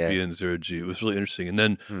natural to Yeah. be in zero G. It was really interesting. And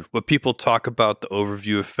then Hmm. what people talk about, the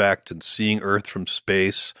overview effect and seeing Earth from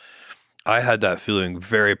space, I had that feeling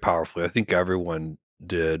very powerfully. I think everyone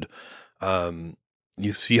did.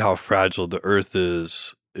 You see how fragile the Earth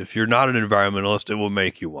is. If you're not an environmentalist, it will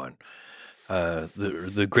make you one.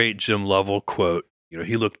 The great Jim Lovell quote,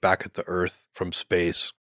 he looked back at the Earth from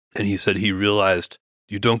space and he said he realized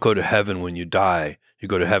you don't go to heaven when you die, you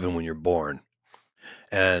go to heaven when you're born.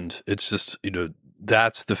 And it's just,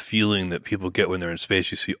 that's the feeling that people get when they're in space.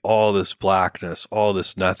 You see all this blackness, all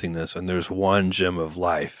this nothingness, and there's one gem of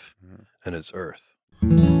life, and it's Earth.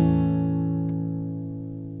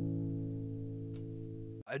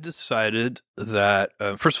 I decided that,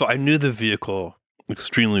 first of all, I knew the vehicle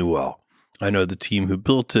extremely well. I know the team who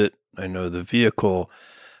built it. I know the vehicle.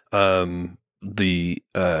 I'm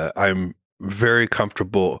very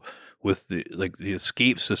comfortable with the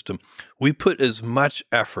escape system. We put as much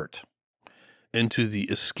effort into the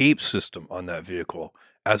escape system on that vehicle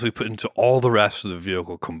as we put into all the rest of the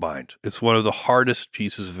vehicle combined. It's one of the hardest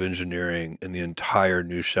pieces of engineering in the entire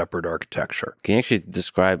New Shepard architecture. Can you actually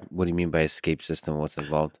describe what you mean by escape system? What's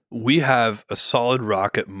involved? We have a solid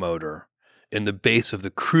rocket motor in the base of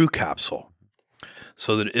the crew capsule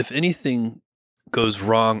so that if anything goes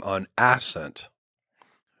wrong on ascent,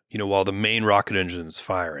 while the main rocket engine is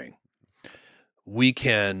firing, we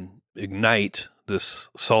can ignite this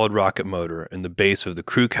solid rocket motor in the base of the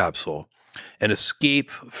crew capsule and escape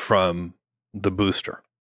from the booster.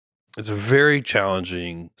 It's a very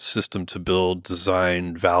challenging system to build,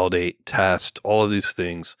 design, validate, test, all of these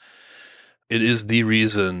things. It is the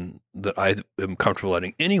reason that I am comfortable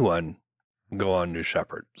letting anyone go on New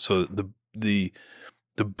Shepard. So the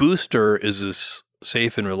booster is as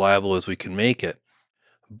safe and reliable as we can make it,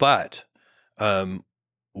 but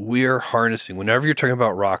we're harnessing, whenever you're talking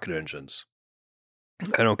about rocket engines,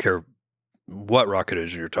 I don't care what rocket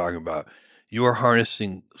engine you're talking about, you are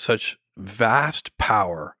harnessing such vast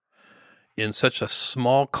power in such a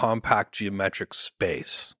small, compact geometric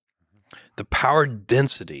space. The power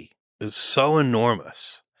density is so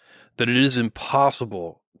enormous that it is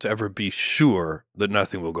impossible to ever be sure that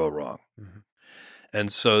nothing will go wrong. Mm-hmm.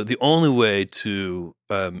 And so the only way to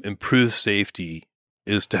improve safety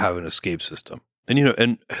is to have an escape system.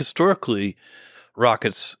 And historically,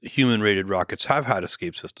 rockets, human-rated rockets, have had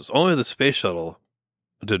escape systems. Only the space shuttle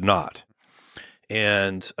did not.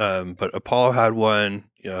 And but Apollo had one.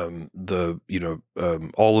 All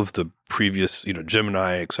of the previous,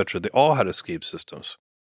 Gemini, et cetera, they all had escape systems.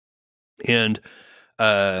 And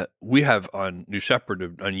we have on New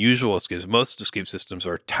Shepard unusual escapes. Most escape systems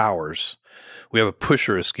are towers. We have a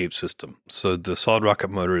pusher escape system. So the solid rocket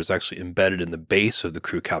motor is actually embedded in the base of the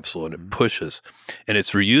crew capsule and it pushes. And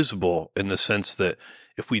it's reusable in the sense that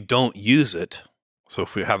if we don't use it, so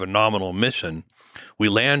if we have a nominal mission, we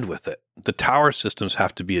land with it. The tower systems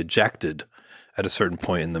have to be ejected at a certain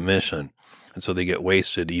point in the mission. And so they get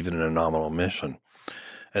wasted even in a nominal mission.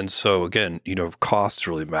 And so again, cost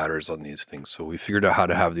really matters on these things. So we figured out how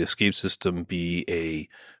to have the escape system be a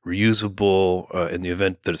reusable, in the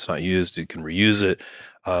event that it's not used, you can reuse it,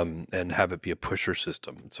 and have it be a pusher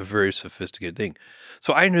system. It's a very sophisticated thing.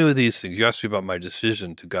 So I knew these things. You asked me about my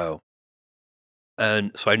decision to go.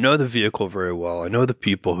 And so I know the vehicle very well. I know the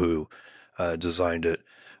people who designed it.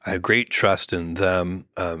 I have great trust in them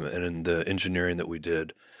and in the engineering that we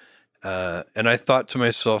did. And I thought to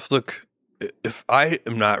myself, look, if I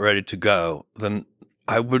am not ready to go, then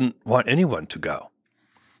I wouldn't want anyone to go.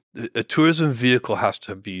 A tourism vehicle has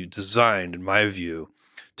to be designed, in my view,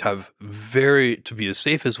 to be as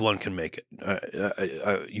safe as one can make it.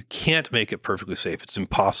 You can't make it perfectly safe. It's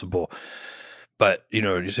impossible. But, you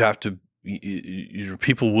just have to,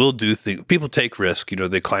 people will do things. People take risk.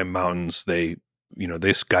 They climb mountains. They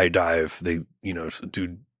skydive. They,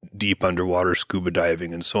 do deep underwater scuba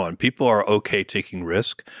diving and so on. People are okay taking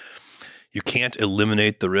risk. You can't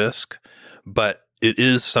eliminate the risk, but it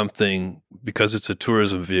is something, because it's a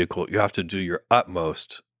tourism vehicle, you have to do your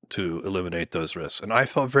utmost to eliminate those risks. And I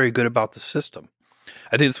felt very good about the system.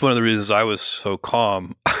 I think it's one of the reasons I was so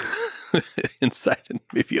calm inside, and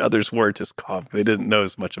maybe others weren't as calm. They didn't know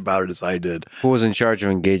as much about it as I did. Who was in charge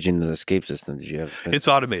of engaging the escape system? Did you have? It's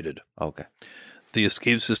automated. Okay. The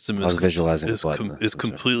escape system is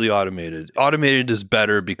completely automated. Automated is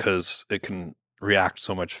better because it can react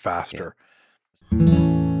so much faster.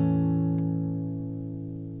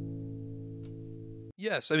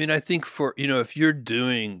 Yes, I mean, I think if you're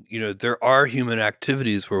doing, there are human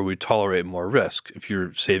activities where we tolerate more risk. If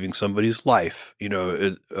you're saving somebody's life,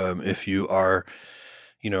 if you are,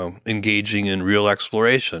 engaging in real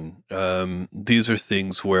exploration, these are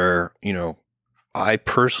things where, I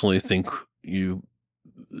personally think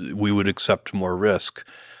we would accept more risk,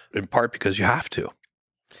 in part because you have to.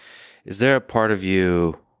 Is there a part of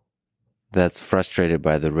you that's frustrated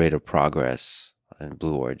by the rate of progress in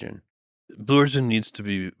Blue Origin? Blue Origin needs to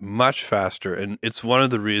be much faster, and it's one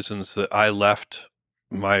of the reasons that I left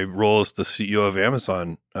my role as the CEO of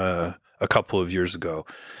Amazon a couple of years ago.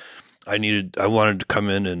 I wanted to come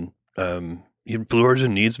in and Blue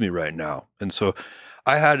Origin needs me right now, and so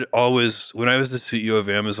I had always, when I was the CEO of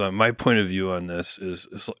Amazon, my point of view on this is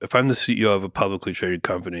if I'm the CEO of a publicly traded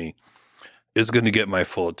company, it's going to get my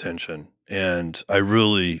full attention, and I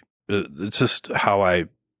really, it's just how I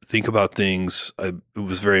think about things. It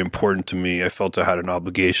was very important to me. I felt I had an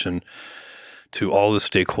obligation to all the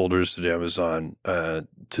stakeholders at Amazon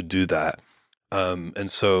to do that.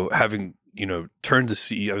 And so having, turned the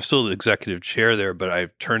CEO, I was still the executive chair there, but I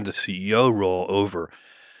turned the CEO role over.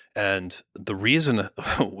 And the reason,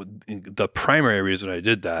 the primary reason I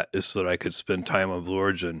did that is so that I could spend time on Blue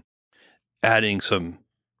Origin, adding some,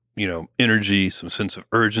 energy, some sense of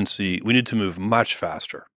urgency. We need to move much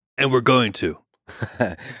faster, and we're going to.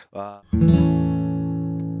 Wow.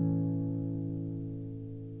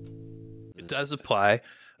 It does apply.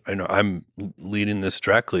 I know I'm leading this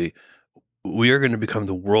directly. We are going to become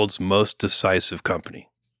the world's most decisive company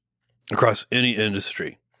across any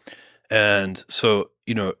industry. And so,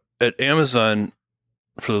 at Amazon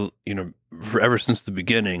ever since the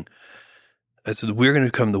beginning, I said, we're going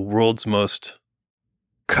to become the world's most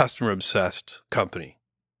customer obsessed company.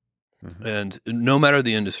 Mm-hmm. And no matter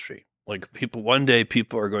the industry, like one day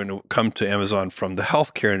people are going to come to Amazon from the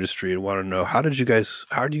healthcare industry and want to know, how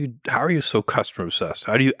are you so customer obsessed?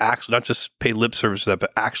 How do you actually not just pay lip service to that,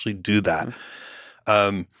 but actually do that?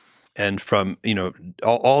 Mm-hmm. And from,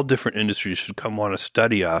 all different industries should come want to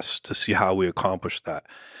study us to see how we accomplish that.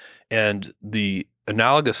 And the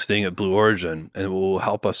analogous thing at Blue Origin, and it will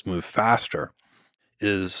help us move faster,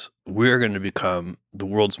 is we're going to become the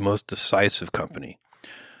world's most decisive company.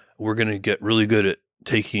 We're going to get really good at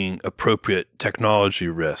taking appropriate technology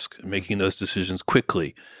risk, making those decisions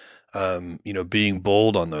quickly, being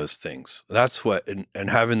bold on those things. That's what, and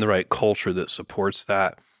having the right culture that supports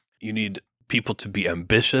that. You need people to be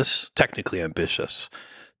ambitious, technically ambitious.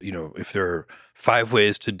 If there are 5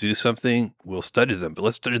 ways to do something, we'll study them, but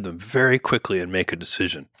let's study them very quickly and make a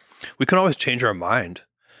decision. We can always change our mind.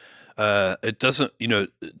 It doesn't,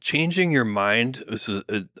 changing your mind.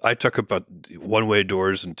 I talk about one-way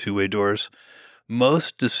doors and two-way doors.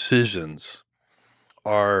 Most decisions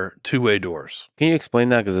are two-way doors. Can you explain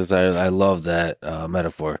that? Because I love that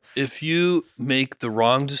metaphor. If you make the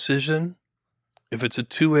wrong decision, if it's a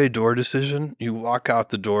two-way door decision, you walk out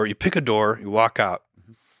the door, you pick a door, you walk out,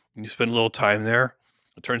 and you spend a little time there.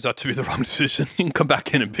 It turns out to be the wrong decision. You can come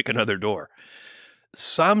back in and pick another door.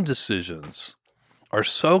 Some decisions are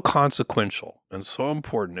so consequential and so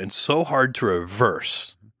important and so hard to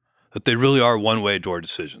reverse that they really are one-way door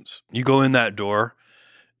decisions. You go in that door,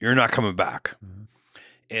 you're not coming back. Mm-hmm.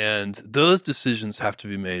 And those decisions have to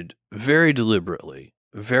be made very deliberately,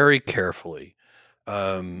 very carefully.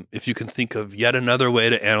 If you can think of yet another way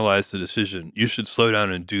to analyze the decision, you should slow down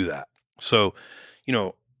and do that. So,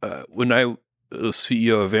 when I was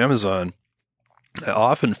CEO of Amazon, I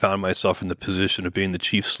often found myself in the position of being the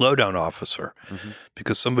chief slowdown officer, mm-hmm.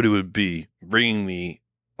 because somebody would be bringing me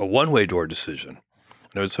a one-way door decision.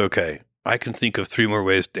 And it's okay. I can think of 3 more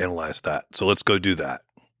ways to analyze that. So let's go do that,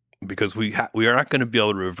 because we are not going to be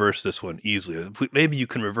able to reverse this one easily. Maybe you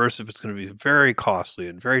can reverse it, but it's going to be very costly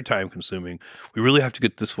and very time consuming. We really have to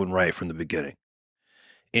get this one right from the beginning.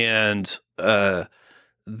 And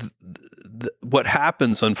what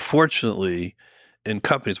happens, unfortunately, in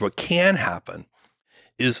companies, what can happen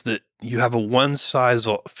is that you have a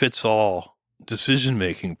one-size-fits-all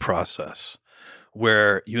decision-making process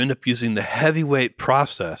where you end up using the heavyweight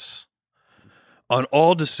process on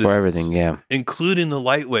all decisions. For everything, yeah. Including the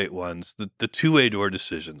lightweight ones, the two-way door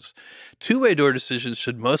decisions. Two-way door decisions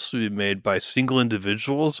should mostly be made by single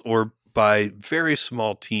individuals or by very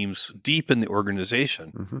small teams deep in the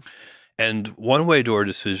organization. Mm-hmm. And one-way door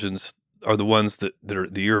decisions are the ones that are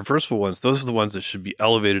the irreversible ones. Those are the ones that should be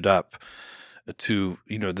elevated up to,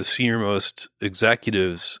 the senior-most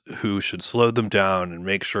executives who should slow them down and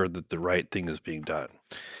make sure that the right thing is being done.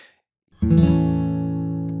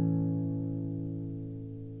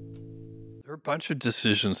 There are a bunch of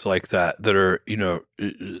decisions like that are,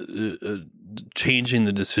 changing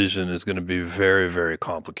the decision is going to be very, very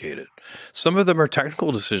complicated. Some of them are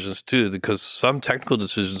technical decisions too, because some technical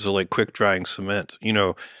decisions are like quick drying cement.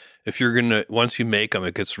 If you're going to, once you make them,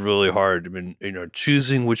 it gets really hard. I mean,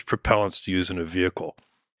 choosing which propellants to use in a vehicle,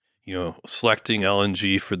 selecting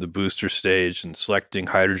LNG for the booster stage and selecting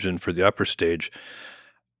hydrogen for the upper stage.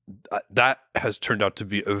 That has turned out to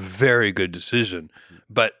be a very good decision.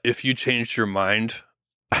 But if you changed your mind,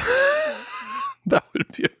 that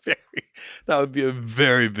would be a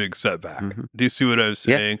very big setback. Mm-hmm. Do you see what I was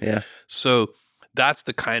saying? Yeah. So that's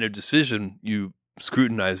the kind of decision you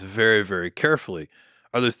scrutinize very, very carefully.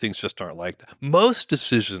 Other things just aren't like that. Most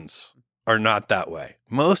decisions are not that way.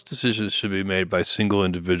 Most decisions should be made by single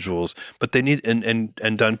individuals, but they need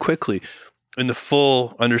and done quickly, in the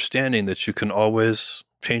full understanding that you can always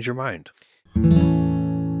change your mind.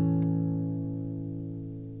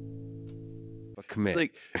 Commit.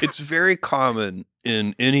 Like, it's very common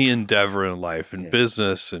in any endeavor in life, in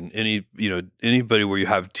business, and anybody where you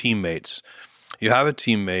have teammates. You have a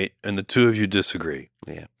teammate and the two of you disagree.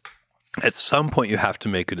 Yeah. At some point you have to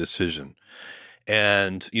make a decision.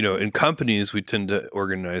 And, in companies, we tend to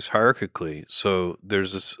organize hierarchically. So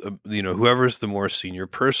there's this, whoever's the more senior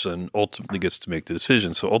person ultimately gets to make the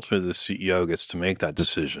decision. So ultimately the CEO gets to make that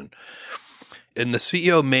decision. And the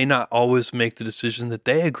CEO may not always make the decision that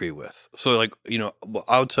they agree with. So I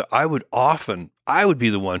would be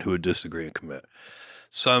the one who would disagree and commit.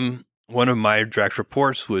 One of my direct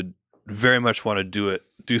reports would very much want to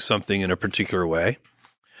do something in a particular way.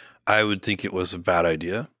 I would think it was a bad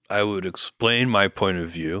idea. I would explain my point of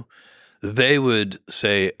view. They would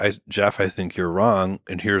say, Jeff, I think you're wrong,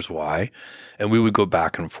 and here's why. And we would go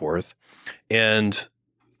back and forth. And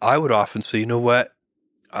I would often say, you know what?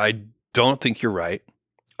 I don't think you're right,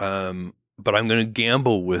 but I'm going to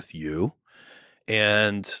gamble with you.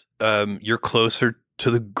 And you're closer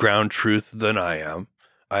to the ground truth than I am.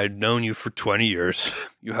 I've known you for 20 years.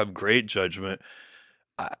 You have great judgment.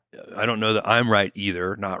 I don't know that I'm right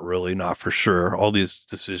either. Not really, not for sure. All these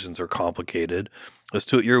decisions are complicated. Let's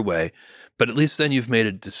do it your way. But at least then you've made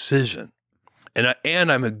a decision.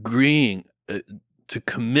 And I'm agreeing to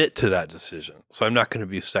commit to that decision. So I'm not going to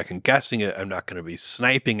be second guessing it. I'm not going to be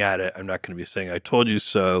sniping at it. I'm not going to be saying, I told you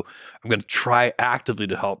so. I'm going to try actively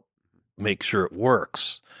to help make sure it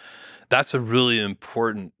works. That's a really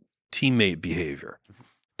important teammate behavior.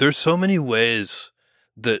 There's so many ways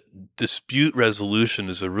that dispute resolution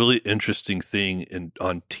is a really interesting thing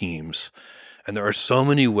on teams. And there are so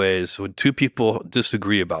many ways when two people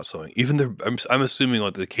disagree about something, I'm assuming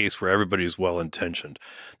like the case where everybody is well-intentioned,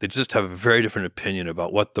 they just have a very different opinion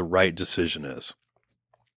about what the right decision is.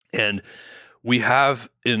 And we have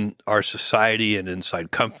in our society and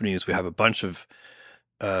inside companies, we have a bunch of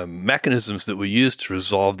mechanisms that we use to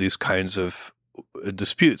resolve these kinds of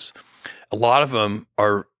disputes. A lot of them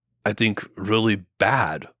are, I think, really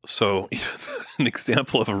bad. So an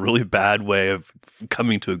example of a really bad way of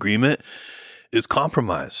coming to agreement is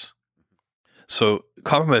compromise. So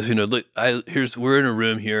compromise, look, we're in a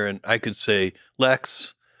room here and I could say,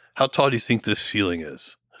 Lex, how tall do you think this ceiling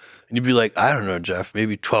is? And you'd be like, I don't know, Jeff,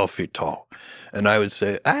 maybe 12 feet tall. And I would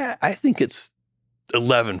say, I think it's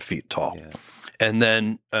 11 feet tall. Yeah. And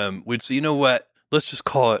then we'd say, you know what? Let's just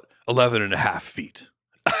call it 11 and a half feet.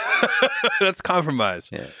 That's compromise.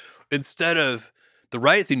 Yeah. Instead of the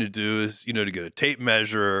right thing to do is, to get a tape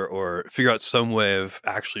measure or figure out some way of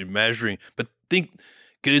actually measuring, but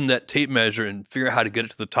getting that tape measure and figure out how to get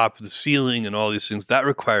it to the top of the ceiling and all these things, that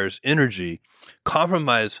requires energy.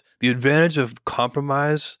 Compromise, the advantage of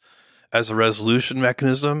compromise as a resolution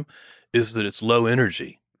mechanism is that it's low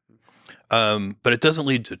energy, but it doesn't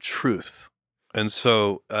lead to truth. And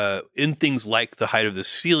so in things like the height of the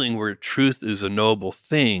ceiling where truth is a knowable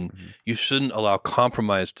thing, mm-hmm. you shouldn't allow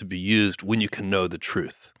compromise to be used when you can know the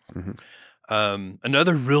truth. Mm-hmm.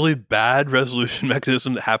 Another really bad resolution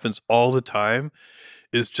mechanism that happens all the time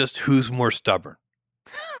is just who's more stubborn.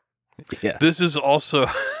 Yeah. This is also,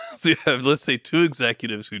 so you have, let's say, two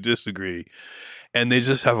executives who disagree and they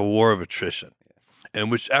just have a war of attrition.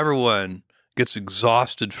 And whichever one gets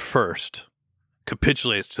exhausted first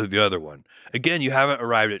capitulates to the other one. Again, you haven't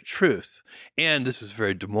arrived at truth. And this is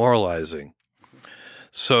very demoralizing.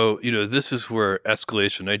 So, this is where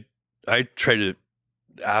escalation, I try to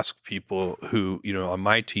ask people who, on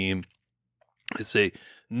my team, to say,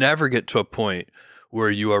 never get to a point where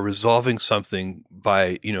you are resolving something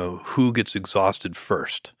by, who gets exhausted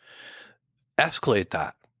first. Escalate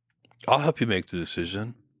that. I'll help you make the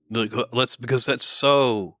decision. Because that's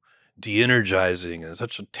so de-energizing and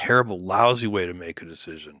such a terrible, lousy way to make a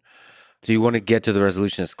decision. So you want to get to the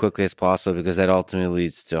resolution as quickly as possible because that ultimately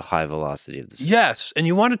leads to a high velocity of decision. Yes, and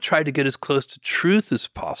you want to try to get as close to truth as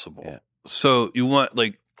possible. Yeah. So you want,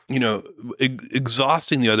 like,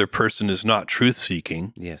 exhausting the other person is not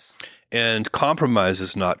truth-seeking. Yes. And compromise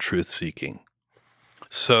is not truth-seeking.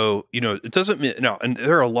 So, it doesn't mean now, and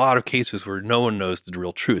there are a lot of cases where no one knows the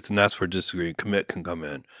real truth, and that's where disagree and commit can come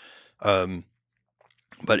in.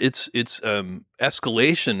 But it's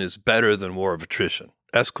escalation is better than war of attrition.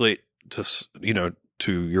 Escalate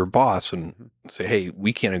to your boss and say, hey,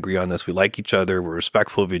 we can't agree on this. We like each other. We're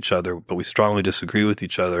respectful of each other, but we strongly disagree with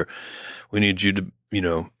each other. We need you to,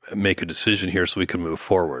 make a decision here so we can move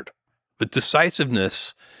forward. But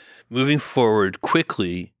decisiveness, moving forward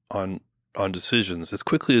quickly on decisions, as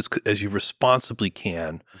quickly as you responsibly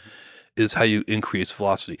can, is how you increase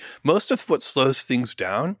velocity. Most of what slows things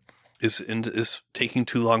down is taking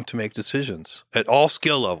too long to make decisions at all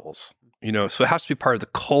skill levels. So it has to be part of the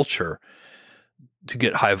culture to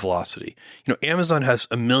get high velocity. Amazon has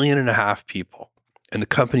 1.5 million people, and the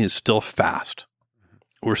company is still fast.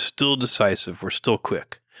 We're still decisive. We're still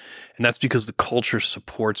quick. And that's because the culture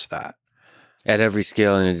supports that. At every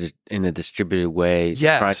scale in a distributed way,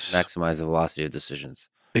 Yes. trying to maximize the velocity of decisions.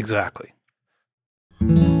 Exactly.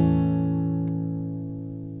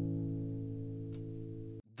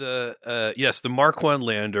 The Mark 1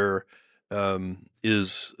 lander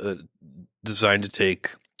is designed to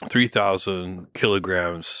take 3,000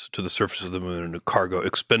 kilograms to the surface of the moon in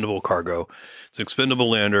expendable cargo. It's an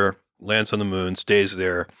expendable lander, lands on the moon, stays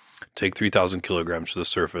there, take 3,000 kilograms to the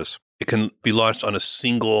surface. It can be launched on a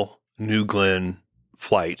single New Glenn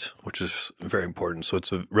flight, which is very important. So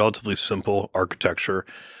it's a relatively simple architecture,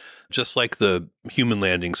 just like the human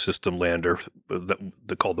landing system lander that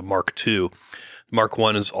they call the Mark II. Mark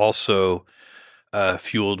I is also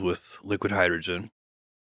fueled with liquid hydrogen,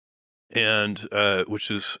 and which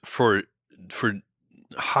is for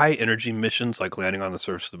high energy missions like landing on the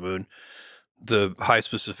surface of the moon. The high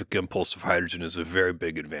specific impulse of hydrogen is a very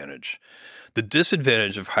big advantage. The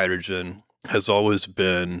disadvantage of hydrogen has always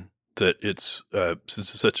been that it's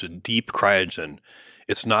since it's such a deep cryogen,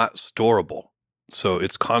 it's not storable. So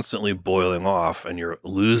it's constantly boiling off, and you're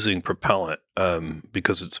losing propellant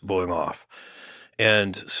because it's boiling off.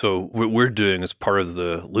 And so what we're doing as part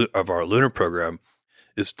of our lunar program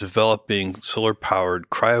is developing solar-powered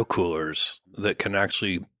cryocoolers that can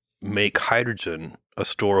actually make hydrogen a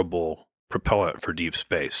storable propellant for deep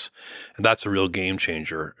space. And that's a real game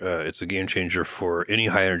changer. It's a game changer for any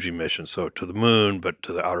high-energy mission, so to the moon, but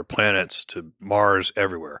to the outer planets, to Mars,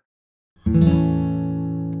 everywhere.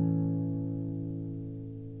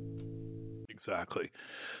 Exactly.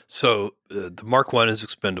 So the Mark I is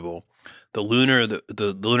expendable. The lunar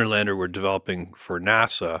lander we're developing for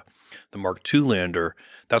NASA, the Mark II lander,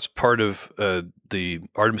 that's part of the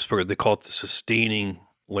Artemis program. They call it the sustaining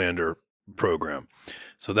lander program.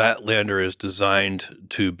 So that lander is designed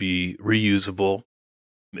to be reusable.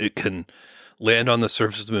 It can land on the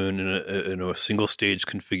surface of the moon in a single stage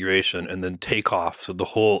configuration and then take off. So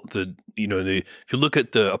if you look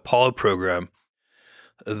at the Apollo program,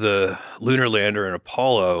 the lunar lander in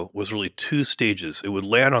Apollo was really 2 stages. It would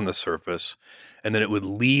land on the surface, and then it would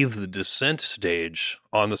leave the descent stage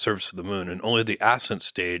on the surface of the moon, and only the ascent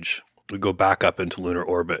stage would go back up into lunar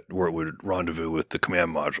orbit where it would rendezvous with the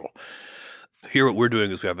command module. Here what we're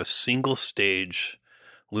doing is we have a single stage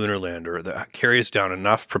lunar lander that carries down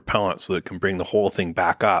enough propellant so that it can bring the whole thing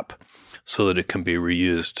back up so that it can be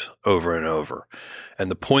reused over and over.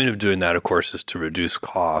 And the point of doing that, of course, is to reduce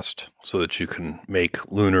cost so that you can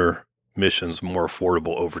make lunar missions more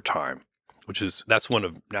affordable over time, that's one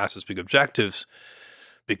of NASA's big objectives,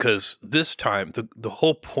 because this time, the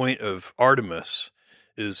whole point of Artemis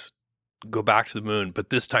is go back to the moon,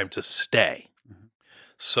 but this time to stay. Mm-hmm.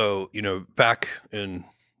 So, back in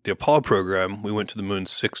the Apollo program, we went to the moon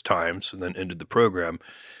 6 times and then ended the program,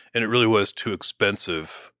 and it really was too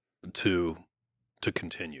expensive to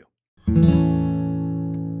continue.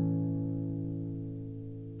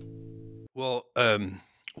 Well,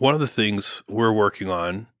 one of the things we're working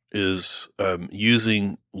on is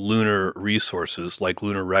using lunar resources like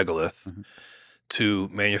lunar regolith to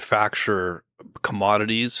manufacture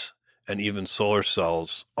commodities and even solar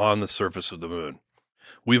cells on the surface of the moon.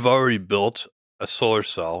 We've already built a solar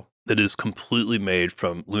cell that is completely made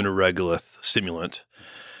from lunar regolith simulant.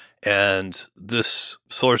 And this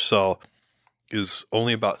solar cell is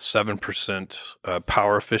only about 7%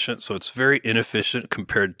 power efficient. So it's very inefficient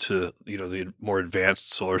compared to, the more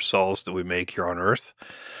advanced solar cells that we make here on Earth.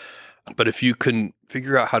 But if you can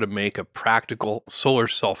figure out how to make a practical solar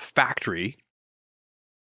cell factory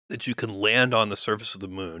that you can land on the surface of the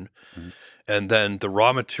moon. Mm-hmm. And then the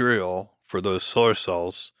raw material for those solar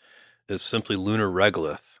cells is simply lunar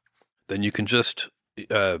regolith. Then you can just,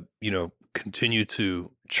 continue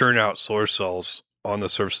to churn out solar cells on the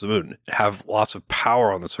surface of the moon, have lots of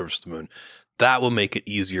power on the surface of the moon. That will make it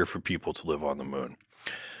easier for people to live on the moon.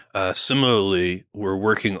 Similarly, we're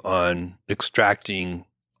working on extracting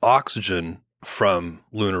oxygen from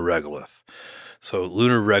lunar regolith. So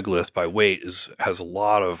lunar regolith by weight has a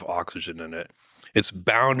lot of oxygen in it. It's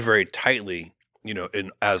bound very tightly,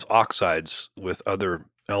 as oxides with other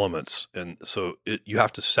elements. And so you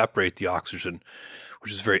have to separate the oxygen,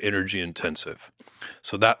 which is very energy intensive.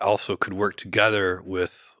 So that also could work together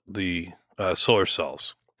with the solar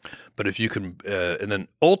cells. But if you can, and then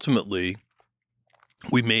ultimately,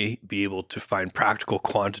 we may be able to find practical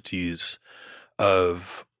quantities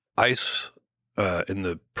of ice in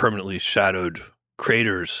the permanently shadowed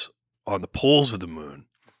craters on the poles of the moon.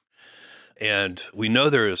 And we know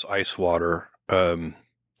there is ice water in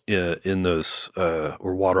those,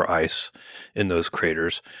 or water ice in those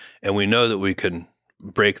craters. And we know that we can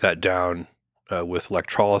break that down with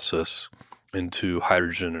electrolysis into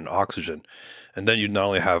hydrogen and oxygen. And then you'd not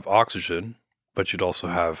only have oxygen, but you'd also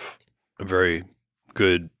have a very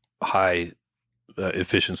good high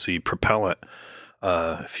efficiency propellant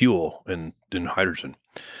fuel in hydrogen.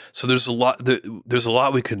 So there's a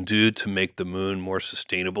lot we can do to make the moon more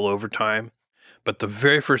sustainable over time. But the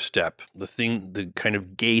very first step, the kind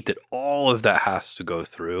of gate that all of that has to go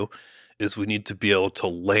through, is we need to be able to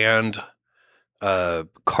land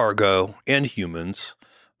cargo and humans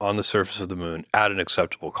on the surface of the moon at an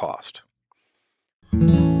acceptable cost.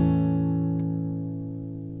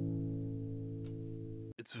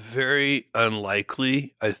 It's very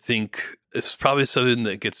unlikely. I think it's probably something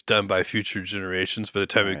that gets done by future generations by the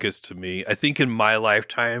time it gets to me. I think in my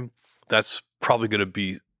lifetime, that's probably going to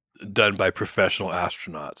be done by professional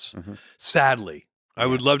astronauts. Mm-hmm. Sadly, I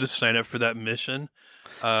would love to sign up for that mission.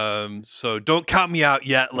 So don't count me out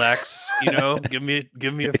yet, Lex. Give me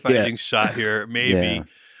a fighting shot here, maybe. Yeah.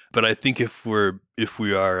 But I think if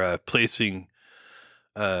we are placing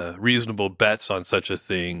reasonable bets on such a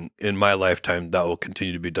thing in my lifetime, that will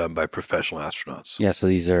continue to be done by professional astronauts. Yeah, so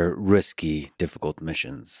these are risky, difficult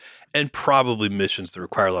missions. And probably missions that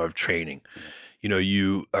require a lot of training.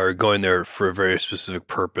 You are going there for a very specific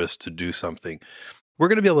purpose to do something. We're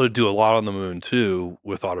going to be able to do a lot on the moon, too,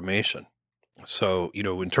 with automation. So,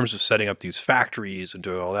 in terms of setting up these factories and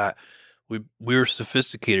doing all that, we're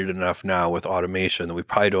sophisticated enough now with automation that we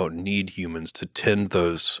probably don't need humans to tend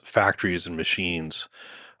those factories and machines.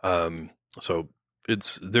 So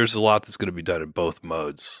there's a lot that's going to be done in both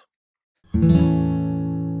modes.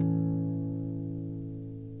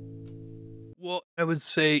 Well, I would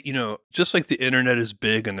say, just like the internet is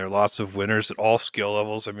big and there are lots of winners at all skill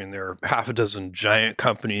levels. I mean, there are half a dozen giant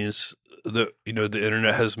companies that, the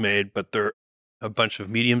internet has made, but there are a bunch of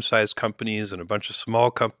medium-sized companies and a bunch of small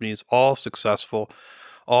companies, all successful,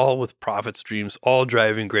 all with profit streams, all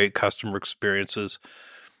driving great customer experiences.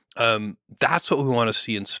 That's what we want to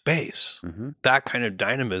see in space, that kind of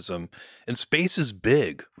dynamism. And space is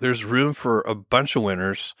big. There's room for a bunch of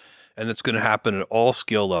winners, and it's going to happen at all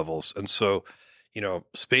skill levels. And so,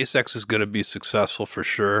 SpaceX is going to be successful for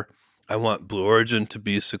sure. I want Blue Origin to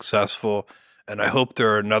be successful, and I hope there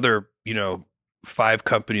are another, 5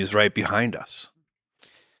 companies right behind us.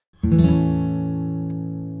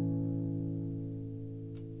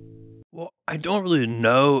 Well, I don't really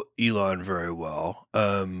know Elon very well.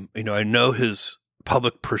 I know his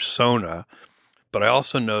public persona, but I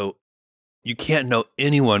also know you can't know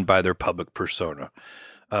anyone by their public persona.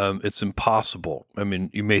 It's impossible. I mean,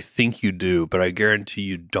 you may think you do, but I guarantee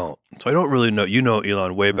you don't. So I don't really know. You know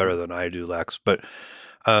Elon way better than I do, Lex. But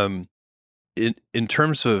in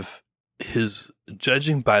terms of his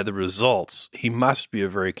judging by the results, he must be a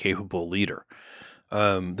very capable leader.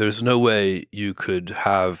 There's no way you could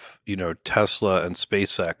have, Tesla and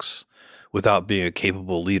SpaceX without being a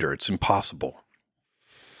capable leader. It's impossible.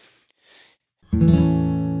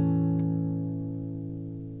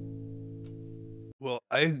 Well,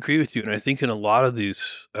 I agree with you. And I think in a lot of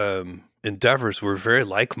these endeavors, we're very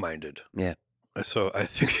like-minded. Yeah. So I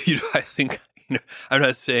think, I'm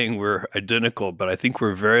not saying we're identical, but I think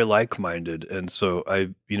we're very like-minded. And so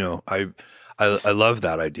I love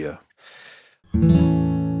that idea.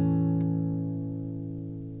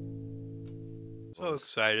 So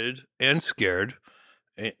excited and scared,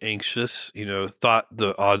 anxious, thought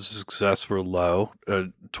the odds of success were low,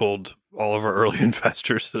 told all of our early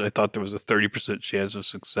investors that I thought there was a 30% chance of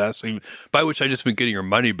success, by which I just been getting your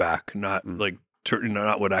money back, not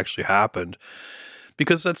not what actually happened.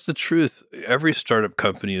 Because that's the truth. Every startup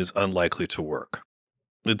company is unlikely to work.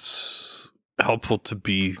 It's helpful to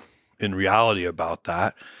be in reality about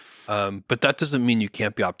that. But that doesn't mean you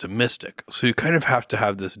can't be optimistic. So you kind of have to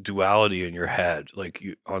have this duality in your head. Like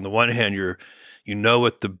on the one hand, you know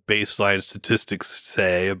what the baseline statistics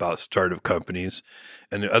say about startup companies.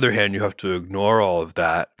 And the other hand, you have to ignore all of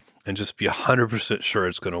that and just be 100% sure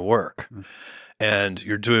it's going to work. Mm. And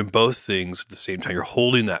you're doing both things at the same time. You're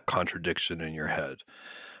holding that contradiction in your head.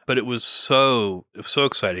 But it was so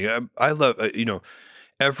exciting. I love,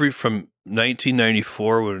 from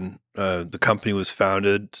 1994 when the company was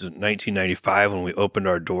founded to 1995 when we opened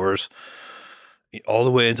our doors, all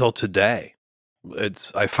the way until today.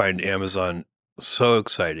 I find Amazon so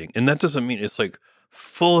exciting. And that doesn't mean it's like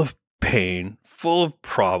full of pain, full of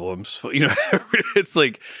problems. It's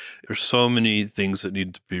like there's so many things that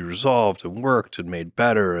need to be resolved and worked and made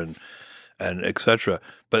better and et cetera.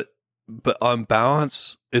 But on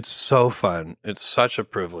balance, it's so fun. It's such a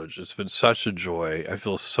privilege. It's been such a joy. I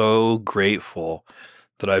feel so grateful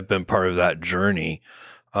that I've been part of that journey.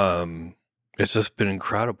 It's just been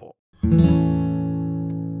incredible.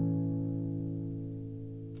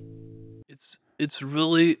 It's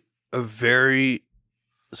really a very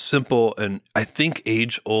simple and I think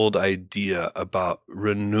age-old idea about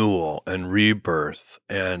renewal and rebirth,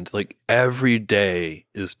 and like every day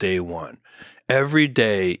is day one. Every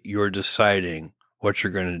day you're deciding what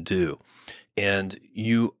you're going to do, and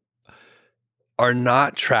you are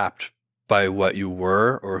not trapped by what you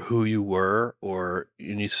were or who you were or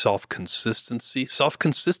any self-consistency.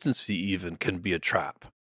 Self-consistency even can be a trap.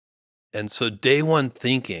 And so day one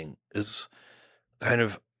thinking is kind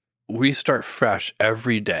of, we start fresh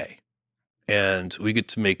every day, and we get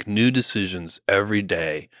to make new decisions every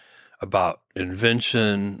day about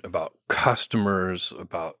invention, about customers,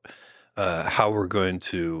 about how we're going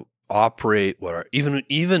to operate, what our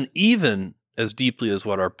even as deeply as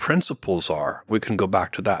what our principles are. We can go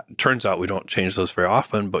back to that. It turns out we don't change those very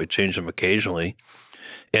often, but we change them occasionally.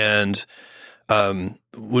 And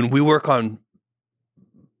when we work on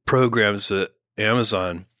programs at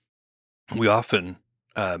Amazon, we often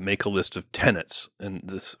make a list of tenets, and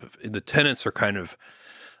the tenets are kind of,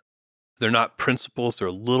 they're not principles. They're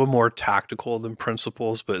a little more tactical than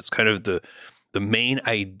principles, but it's kind of the main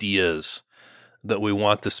ideas that we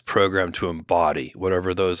want this program to embody,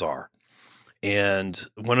 whatever those are. And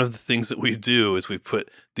one of the things that we do is we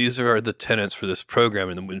put, these are the tenets for this program,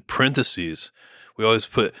 and then in parentheses, we always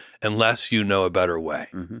put, unless you know a better way.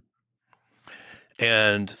 Mm-hmm.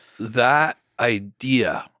 And that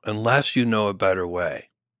idea, unless you know a better way,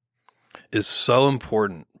 is so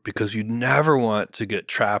important because you never want to get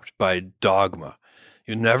trapped by dogma.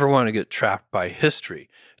 You never want to get trapped by history.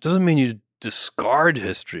 It doesn't mean you discard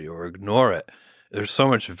history or ignore it. There's so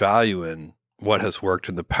much value in what has worked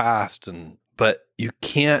in the past, but you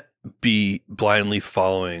can't be blindly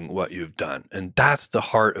following what you've done. And that's the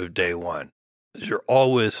heart of day one. You're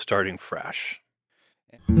always starting fresh.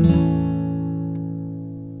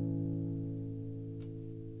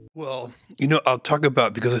 Well, I'll talk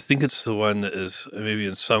about, because I think it's the one that is maybe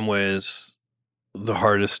in some ways the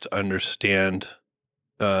hardest to understand,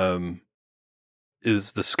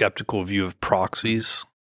 is the skeptical view of proxies.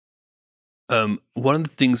 One of the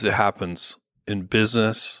things that happens in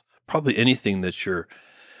business, probably anything that you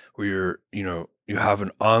have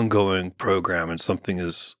an ongoing program and something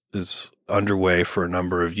is underway for a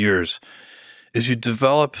number of years, is you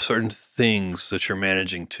develop certain things that you're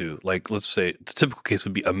managing to. Like, let's say the typical case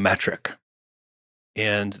would be a metric.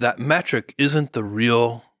 And that metric isn't the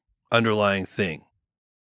real underlying thing.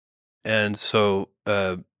 And so,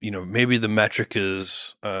 maybe the metric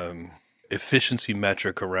is efficiency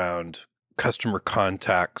metric around customer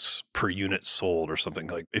contacts per unit sold or something.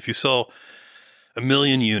 Like if you sell 1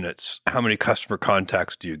 million units, how many customer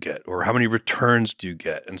contacts do you get? Or how many returns do you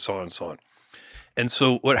get? And so on and so on. And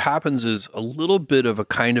so what happens is a little bit of a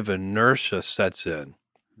kind of inertia sets in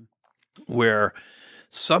where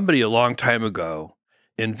somebody a long time ago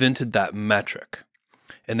invented that metric.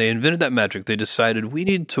 And they invented that metric. They decided we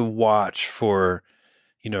need to watch for,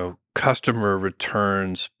 customer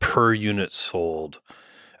returns per unit sold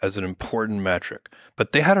as an important metric.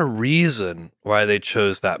 But they had a reason why they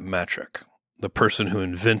chose that metric, the person who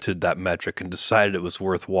invented that metric and decided it was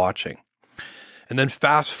worth watching. And then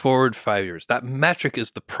fast forward 5 years, that metric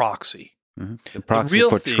is the proxy. Mm-hmm. The proxy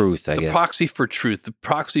for truth, I guess. The proxy for truth, the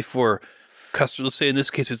proxy for customer, let's say in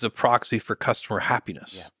this case, it's a proxy for customer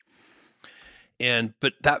happiness. Yeah.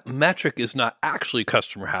 But that metric is not actually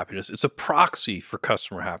customer happiness. It's a proxy for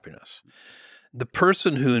customer happiness. The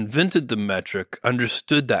person who invented the metric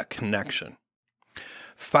understood that connection.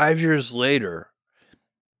 5 years later,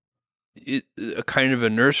 a kind of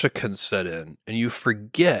inertia can set in, and you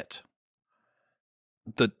forget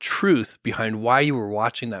the truth behind why you were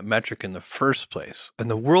watching that metric in the first place. And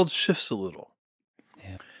the world shifts a little.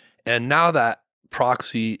 Yeah. And now that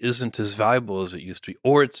proxy isn't as valuable as it used to be,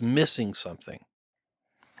 or it's missing something.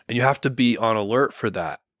 And you have to be on alert for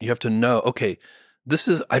that. You have to know, okay,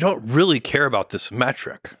 I don't really care about this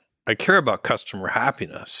metric. I care about customer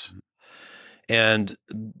happiness. And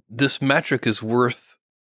this metric is worth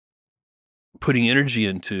putting energy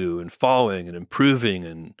into and following and improving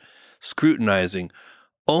and scrutinizing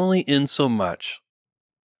only in so much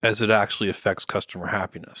as it actually affects customer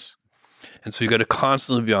happiness. And so you got to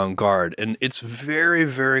constantly be on guard. And it's very,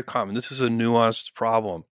 very common. This is a nuanced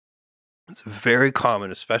problem. It's very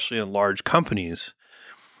common, especially in large companies,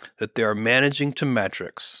 that they are managing to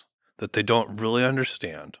metrics that they don't really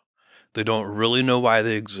understand. They don't really know why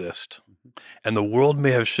they exist. And the world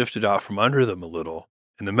may have shifted out from under them a little.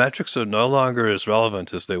 And the metrics are no longer as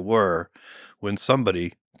relevant as they were when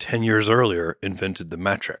somebody 10 years earlier invented the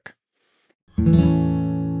metric.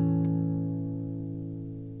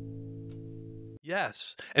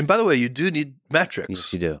 Yes. And by the way, you do need metrics.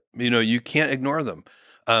 Yes, you do. You can't ignore them.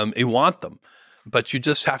 You want them, but you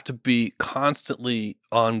just have to be constantly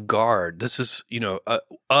on guard. This is,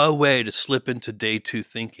 a way to slip into day two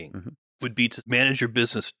thinking would be to manage your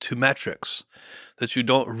business to metrics that you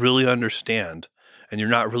don't really understand. And you're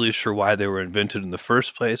not really sure why they were invented in the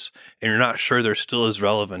first place. And you're not sure they're still as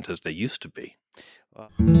relevant as they used to be.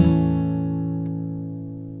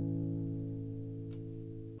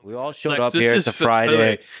 We all showed up here. It's a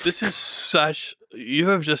Friday. This is you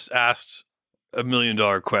have just asked $1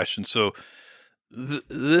 million question. So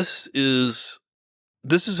this is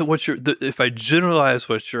what if I generalize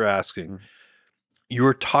what you're asking,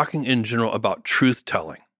 you're talking in general about truth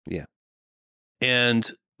telling. Yeah. And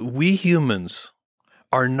we humans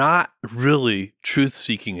are not really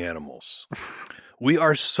truth-seeking animals. We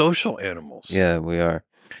are social animals. Yeah, we are.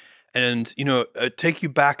 And, take you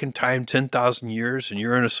back in time 10,000 years and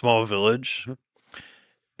you're in a small village.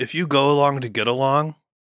 If you go along to get along,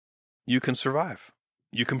 you can survive.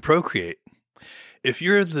 You can procreate. If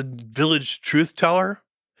you're the village truth teller,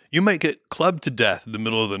 you might get clubbed to death in the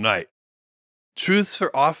middle of the night. Truths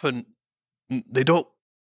are often, they don't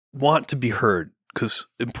want to be heard because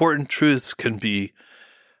important truths can be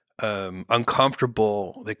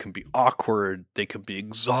uncomfortable. They can be awkward. They can be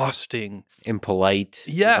exhausting. Impolite.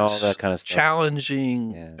 Yes. All that kind of stuff.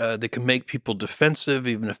 Challenging. Yeah. They can make people defensive,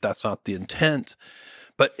 even if that's not the intent.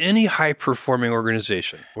 But any high-performing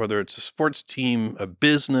organization, whether it's a sports team, a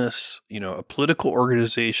business, a political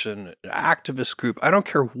organization, an activist group, I don't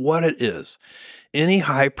care what it is, any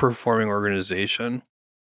high-performing organization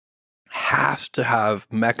has to have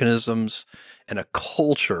mechanisms and a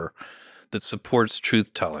culture that supports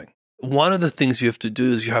truth-telling. One of the things you have to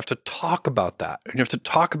do is you have to talk about that. And you have to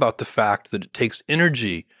talk about the fact that it takes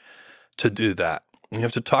energy to do that. And you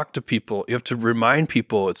have to talk to people. You have to remind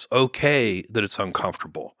people it's okay that it's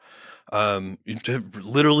uncomfortable. You have to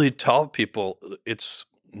literally tell people it's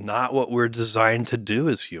not what we're designed to do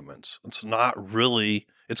as humans. It's not really,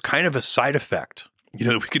 it's kind of a side effect.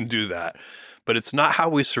 We can do that. But it's not how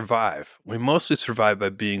we survive. We mostly survive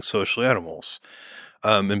by being social animals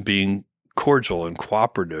and being cordial and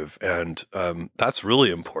cooperative. And that's really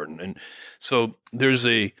important. And so there's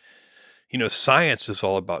science is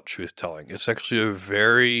all about truth telling. It's actually a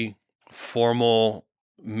very formal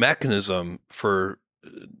mechanism for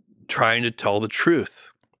trying to tell the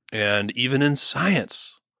truth. And even in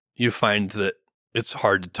science, you find that it's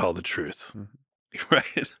hard to tell the truth.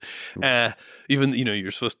 Right? Even,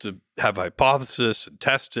 you're supposed to have a hypothesis and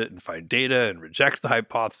test it and find data and reject the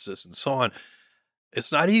hypothesis and so on.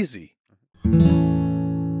 It's not easy.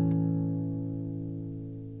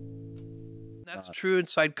 That's true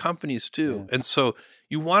inside companies too. Yeah. And so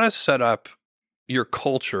you want to set up your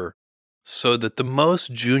culture so that the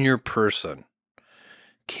most junior person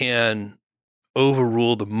can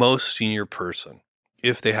overrule the most senior person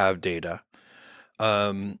if they have data.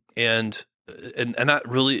 And that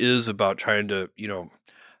really is about trying to,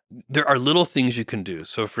 there are little things you can do.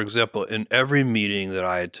 So for example, in every meeting that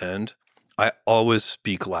I attend, I always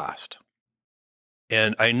speak last.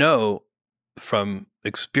 And I know from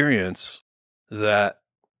experience that,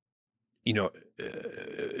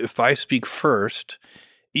 if I speak first,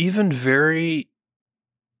 even very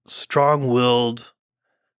strong-willed,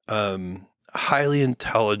 highly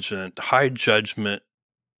intelligent, high judgment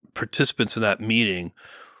participants in that meeting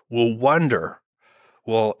will wonder,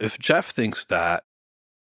 well, if Jeff thinks that,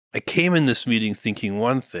 I came in this meeting thinking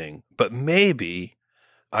one thing, but maybe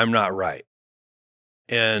I'm not right.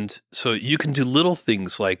 And so you can do little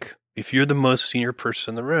things like if you're the most senior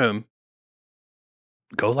person in the room,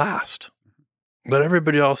 go last. Let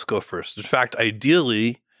everybody else go first. In fact,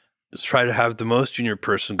 ideally, let's try to have the most junior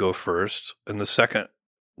person go first, and the second,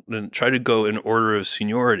 then try to go in order of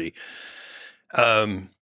seniority, so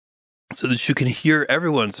that you can hear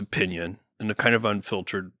everyone's opinion in a kind of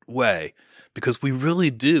unfiltered way. Because we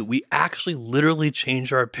really do. We actually literally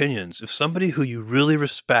change our opinions. If somebody who you really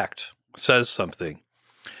respect says something,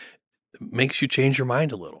 it makes you change your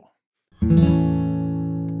mind a little.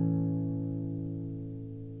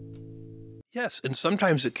 Yes, and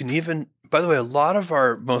sometimes it can even, by the way, a lot of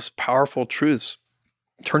our most powerful truths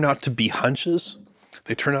turn out to be hunches.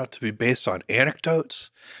 They turn out to be based on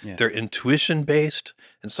anecdotes. Yeah. They're intuition based,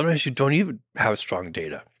 and sometimes you don't even have strong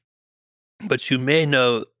data. But you may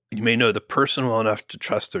know the person well enough to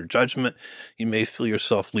trust their judgment. You may feel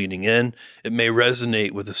yourself leaning in. It may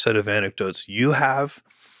resonate with a set of anecdotes you have,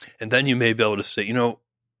 and then you may be able to say,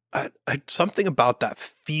 something about that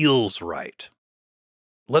feels right.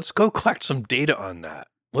 Let's go collect some data on that.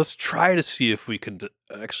 Let's try to see if we can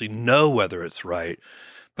actually know whether it's right.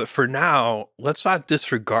 But for now, let's not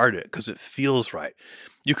disregard it because it feels right.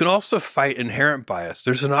 You can also fight inherent bias.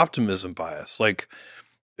 There's an optimism bias. Like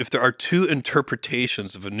if there are two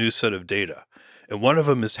interpretations of a new set of data, and one of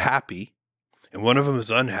them is happy and one of them is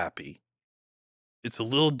unhappy, it's a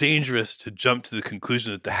little dangerous to jump to the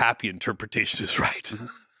conclusion that the happy interpretation is right.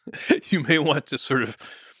 You may want to sort of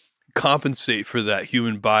compensate for that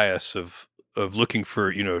human bias of looking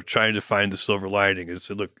for, trying to find the silver lining and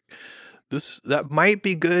say, look, that might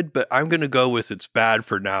be good, but I'm going to go with it's bad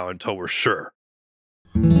for now until we're sure.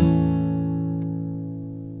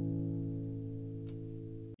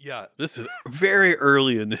 Yeah, this is very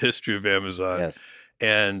early in the history of Amazon. Yes.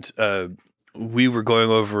 And we were going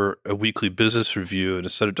over a weekly business review and a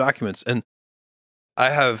set of documents. And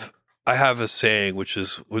I have a saying, which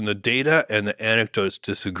is when the data and the anecdotes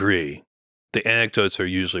disagree, the anecdotes are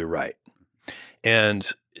usually right. And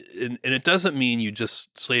it doesn't mean you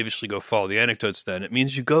just slavishly go follow the anecdotes then. It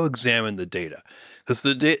means you go examine the data. Because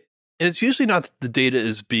and it's usually not that the data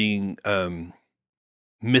is being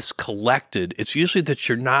miscollected. It's usually that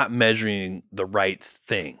you're not measuring the right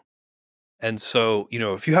thing. And so,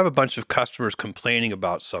 if you have a bunch of customers complaining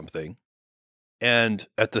about something, and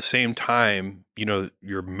at the same time,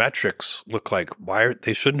 your metrics look like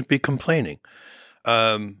they shouldn't be complaining,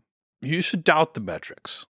 you should doubt the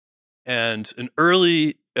metrics. And an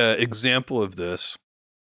early example of this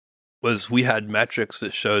was we had metrics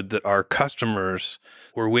that showed that our customers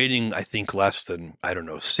were waiting, I think, less than,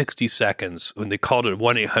 60 seconds when they called a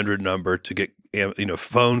 1-800 number to get,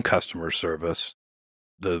 phone customer service.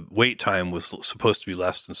 The wait time was supposed to be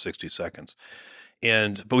less than 60 seconds.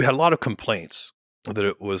 But we had a lot of complaints that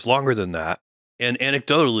it was longer than that. And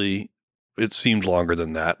anecdotally, it seemed longer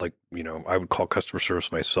than that. Like, I would call customer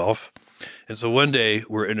service myself. And so one day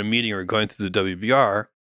we're in a meeting or going through the WBR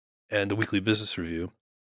and the weekly business review,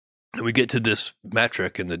 and we get to this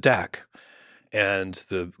metric in the deck, and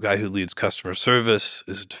the guy who leads customer service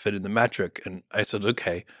is defending the metric. And I said,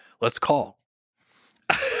 okay, let's call.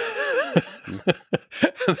 And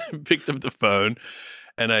I picked up the phone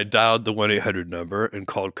and I dialed the 1-800 number and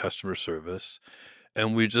called customer service.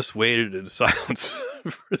 And we just waited in silence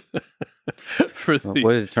what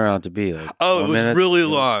did it turn out to be? Like it was really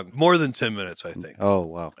long, more than 10 minutes, I think. Oh,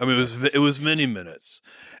 wow. I mean, it was many minutes.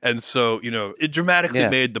 And so, it dramatically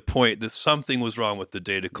made the point that something was wrong with the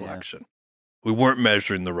data collection. Yeah. We weren't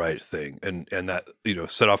measuring the right thing. And that,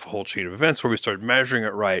 set off a whole chain of events where we started measuring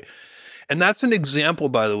it right. And that's an example,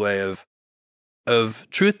 by the way, of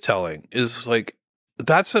truth telling is like,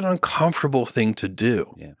 that's an uncomfortable thing to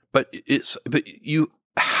do. Yeah. But you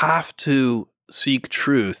have to seek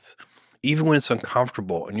truth even when it's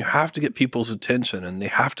uncomfortable, and you have to get people's attention, and they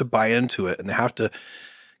have to buy into it, and they have to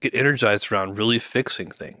get energized around really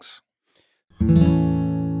fixing things.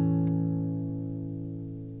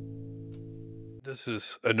 This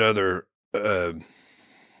is another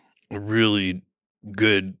really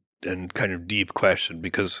good and kind of deep question,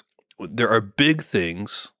 because there are big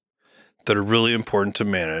things that are really important to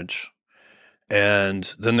manage.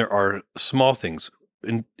 And then there are small things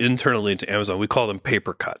internally into Amazon. We call them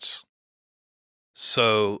paper cuts.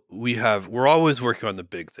 So we're always working on the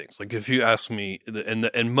big things. Like if you ask me,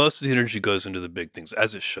 and most of the energy goes into the big things,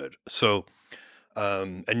 as it should. So,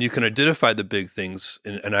 and you can identify the big things.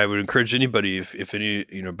 And I would encourage anybody, if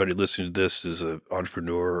anybody listening to this is an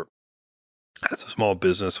entrepreneur, has a small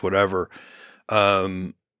business, whatever,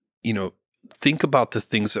 think about the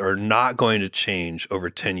things that are not going to change over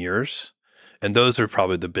 10 years. And those are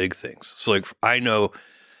probably the big things. So like I know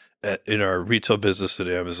in our retail business at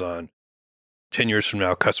Amazon, 10 years from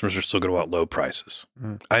now, customers are still going to want low prices.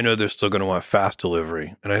 Mm. I know they're still going to want fast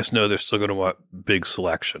delivery, and I just know they're still going to want big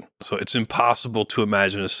selection. So it's impossible to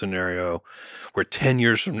imagine a scenario where 10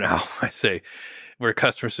 years from now, where a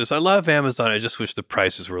customer says, I love Amazon, I just wish the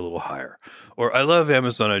prices were a little higher. Or I love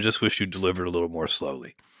Amazon, I just wish you delivered a little more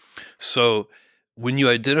slowly. So when you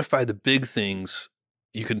identify the big things,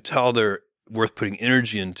 you can tell they're worth putting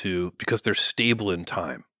energy into because they're stable in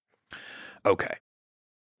time. Okay.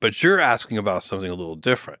 But you're asking about something a little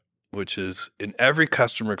different, which is in every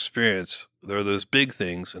customer experience, there are those big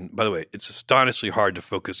things. And by the way, it's astonishingly hard to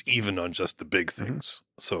focus even on just the big things.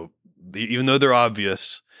 Mm-hmm. So even though they're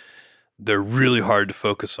obvious, they're really hard to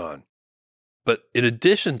focus on. But in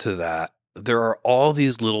addition to that, there are all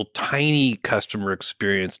these little tiny customer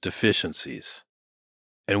experience deficiencies.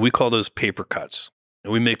 And we call those paper cuts.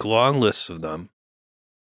 And we make long lists of them.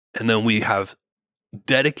 And then we have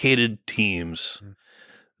dedicated teams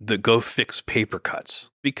that go fix paper cuts,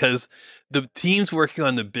 because the teams working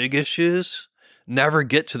on the big issues never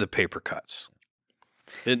get to the paper cuts.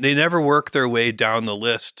 They never work their way down the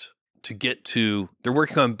list to get to, they're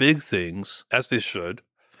working on big things, as they should,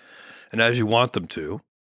 and as you want them to.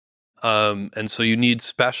 And so you need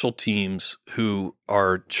special teams who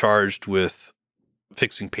are charged with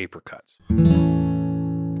fixing paper cuts.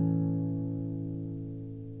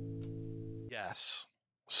 Yes.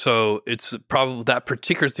 So it's probably, that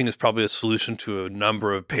particular thing is probably a solution to a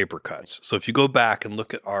number of paper cuts. So if you go back and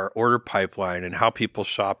look at our order pipeline and how people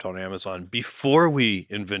shopped on Amazon before we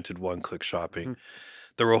invented one-click shopping,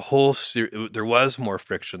 there was more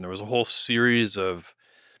friction. There was a whole series of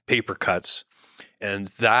paper cuts, and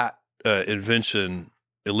that invention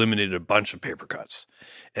eliminated a bunch of paper cuts.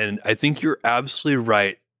 And I think you're absolutely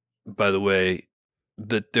right, by the way,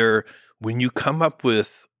 that when you come up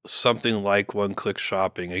with something like one-click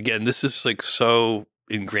shopping, again, this is like so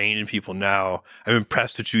ingrained in people now. I'm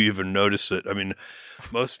impressed that you even notice it. I mean,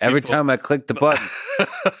 most people, every time I click the button,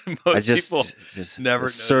 people never a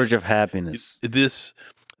surge of happiness.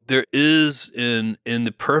 There is in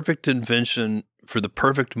the perfect invention for the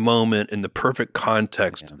perfect moment in the perfect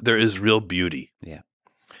context, there is real beauty. Yeah,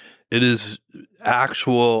 it is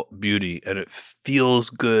actual beauty, and it feels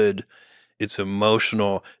good. It's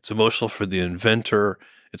emotional. It's emotional for the inventor.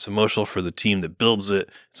 It's emotional for the team that builds it.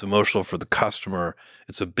 It's emotional for the customer.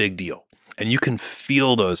 It's a big deal. And you can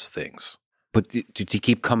feel those things. But to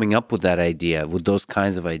keep coming up with that idea, with those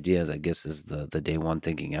kinds of ideas, I guess is the day one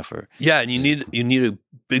thinking effort. Yeah, and you need a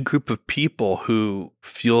big group of people who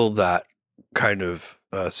feel that kind of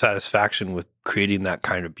satisfaction with creating that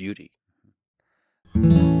kind of beauty.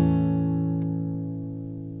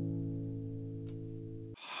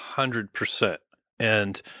 100%.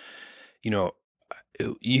 And,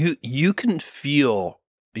 you can feel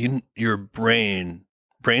your brains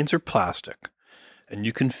are plastic, and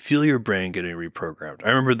you can feel your brain getting reprogrammed. I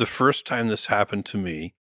remember the first time this happened to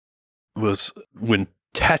me was when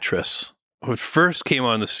Tetris first came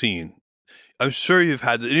on the scene. I'm sure you've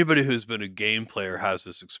had anybody who's been a game player has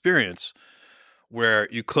this experience where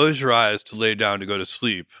you close your eyes to lay down to go to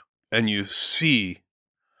sleep, and you see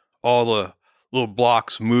all the little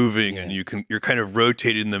blocks moving, and you're kind of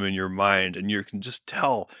rotating them in your mind, and you can just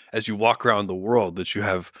tell as you walk around the world that you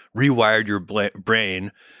have rewired your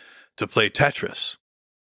brain to play Tetris.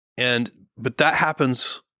 But that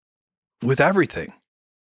happens with everything.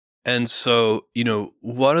 And so,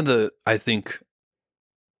 one of the, I think,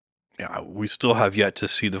 we still have yet to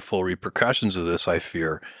see the full repercussions of this, I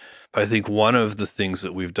fear. But I think one of the things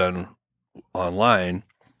that we've done online,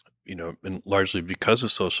 and largely because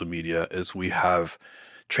of social media, is we have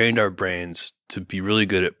trained our brains to be really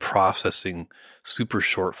good at processing super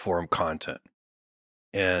short form content.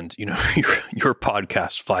 And, your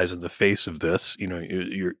podcast flies in the face of this.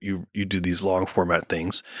 You do these long format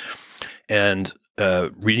things, and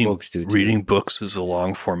reading books is a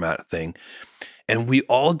long format thing. And we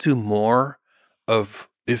all do more of,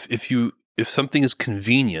 if something is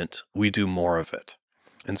convenient, we do more of it.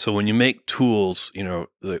 And so when you make tools,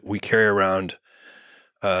 we carry around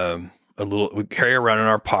we carry around in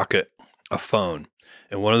our pocket a phone.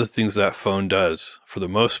 And one of the things that phone does, for the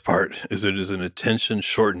most part, is it is an attention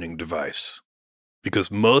shortening device,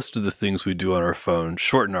 because most of the things we do on our phone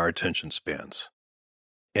shorten our attention spans.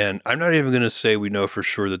 And I'm not even going to say we know for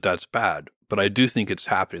sure that that's bad, but I do think it's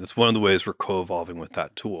happening. That's one of the ways we're co-evolving with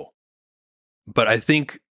that tool. But I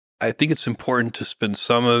think it's important to spend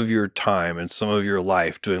some of your time and some of your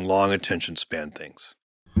life doing long attention span things.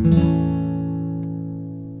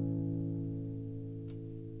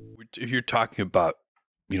 If you're talking about,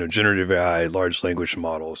 generative AI, large language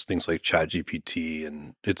models, things like ChatGPT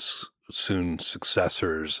and its soon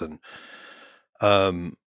successors, and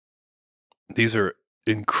These are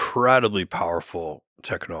incredibly powerful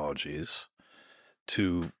technologies.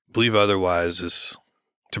 To believe otherwise is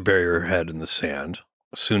to bury your head in the sand,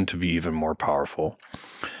 soon to be even more powerful.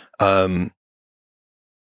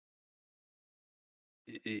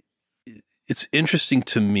 It's interesting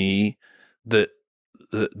to me that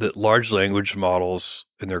that large language models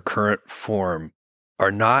in their current form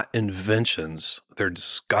are not inventions, they're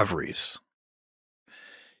discoveries.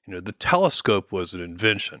 The telescope was an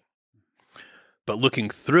invention, but looking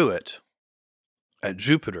through it at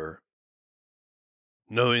Jupiter,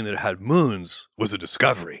 knowing that it had moons was a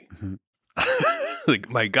discovery. Mm-hmm. Like,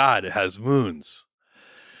 my God, it has moons.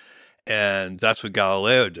 And that's what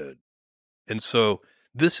Galileo did. And so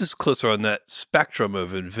this is closer on that spectrum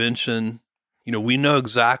of invention. We know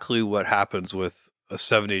exactly what happens with a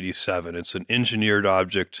 787. It's an engineered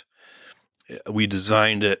object. We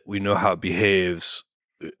designed it. We know how it behaves.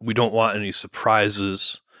 We don't want any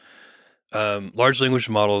surprises. Large language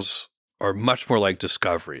models are much more like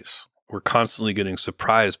discoveries. We're constantly getting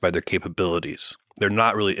surprised by their capabilities. They're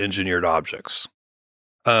not really engineered objects.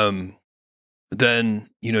 Then,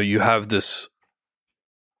 you have this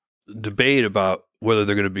debate about whether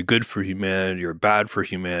they're going to be good for humanity or bad for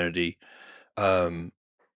humanity.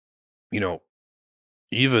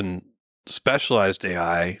 Even specialized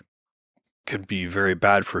AI can be very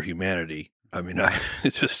bad for humanity. I mean,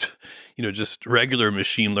 it's just regular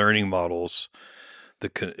machine learning models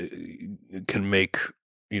that can make,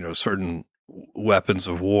 certain weapons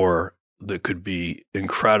of war that could be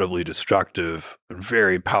incredibly destructive and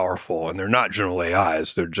very powerful. And they're not general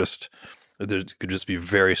AIs. They could just be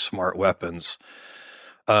very smart weapons.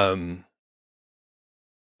 And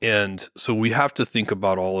so we have to think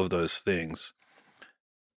about all of those things.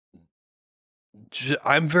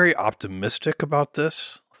 I'm very optimistic about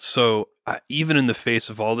this. So even in the face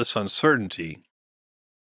of all this uncertainty,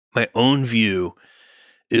 my own view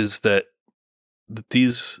is that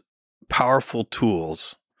these powerful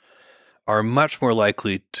tools are much more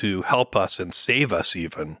likely to help us and save us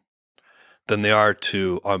even than they are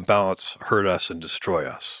to, on balance, hurt us and destroy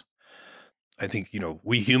us. I think,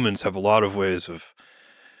 we humans have a lot of ways of,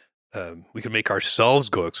 we can make ourselves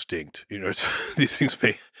go extinct. These things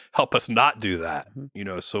may help us not do that,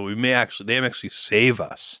 so they may actually save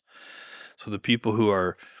us. So the people who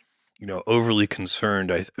are, overly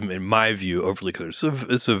concerned, in my view, overly concerned,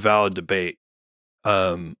 it's a valid debate.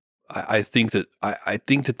 I think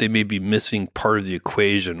that they may be missing part of the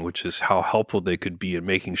equation, which is how helpful they could be in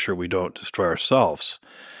making sure we don't destroy ourselves.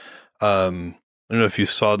 I don't know if you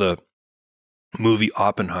saw the movie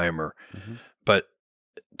Oppenheimer, but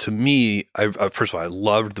to me, first of all, I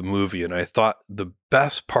loved the movie, and I thought the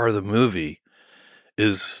best part of the movie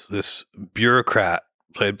is this bureaucrat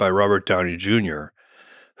played by Robert Downey Jr.,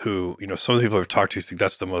 who, some people I've talked to think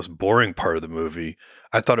that's the most boring part of the movie.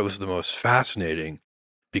 I thought it was the most fascinating,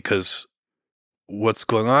 because what's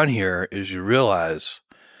going on here is you realize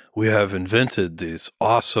we have invented these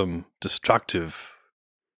awesome, destructive,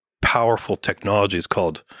 powerful technologies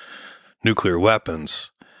called nuclear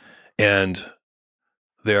weapons, and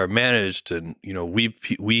they are managed, and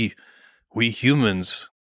we humans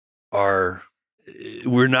we're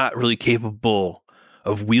not really capable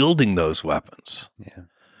of wielding those weapons. Yeah.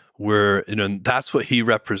 That's what he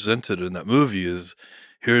represented in that movie. Is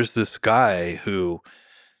here's this guy who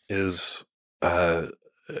is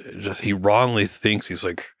he wrongly thinks, he's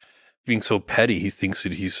like being so petty. He thinks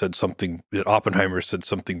that Oppenheimer said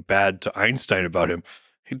something bad to Einstein about him.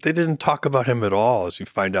 They didn't talk about him at all, as you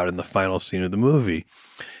find out in the final scene of the movie.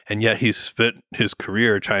 And yet he's spent his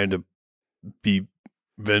career trying to be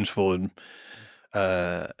vengeful and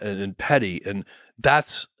petty. And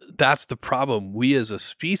that's the problem. We as a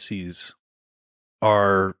species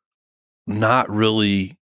are not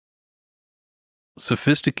really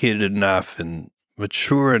sophisticated enough and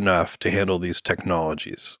mature enough to handle these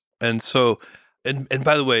technologies. And so, and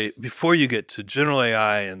by the way, before you get to general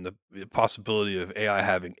AI and the possibility of AI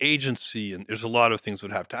having agency, and there's a lot of things that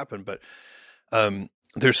would have to happen, but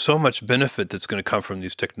there's so much benefit that's going to come from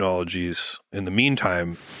these technologies in the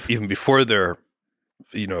meantime, even before they're,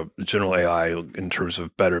 general AI, in terms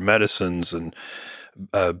of better medicines and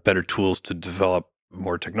better tools to develop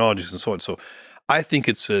more technologies and so on. So I think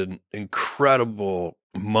it's an incredible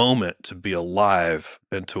moment to be alive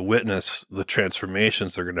and to witness the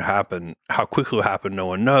transformations that are going to happen. How quickly it'll happen, no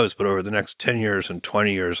one knows. But over the next 10 years and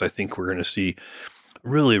 20 years, I think we're going to see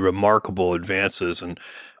really remarkable advances. And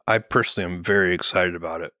I personally am very excited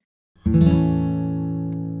about it.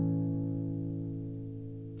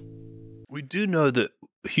 We do know that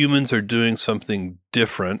humans are doing something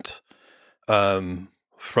different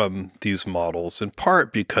from these models, in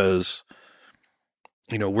part because,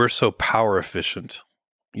 we're so power efficient.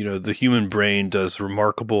 The human brain does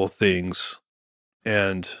remarkable things,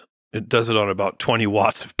 and it does it on about 20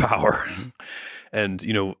 watts of power. And,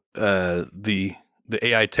 the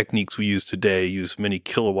AI techniques we use today use many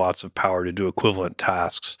kilowatts of power to do equivalent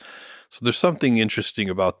tasks. So there's something interesting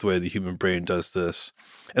about the way the human brain does this.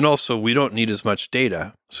 And also, we don't need as much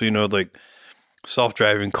data. So, like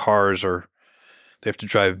self-driving cars they have to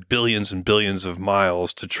drive billions and billions of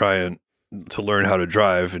miles to try and to learn how to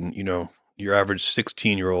drive. And, your average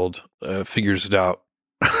 16-year-old figures it out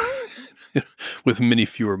with many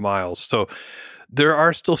fewer miles. So there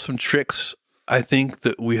are still some tricks, I think,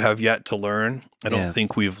 that we have yet to learn. I don't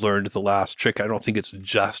think we've learned the last trick. I don't think it's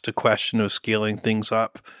just a question of scaling things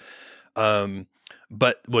up.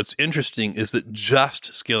 But what's interesting is that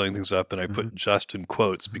just scaling things up, and I put just in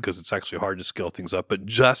quotes because it's actually hard to scale things up, but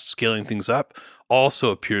just scaling things up also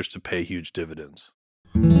appears to pay huge dividends.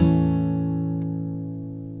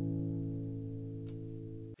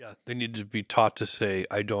 Yeah, they need to be taught to say,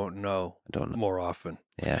 I don't know, more often.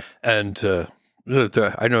 Yeah. And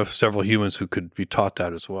I know several humans who could be taught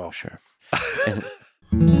that as well. Sure.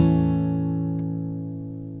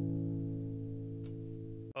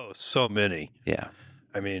 Oh, so many. Yeah.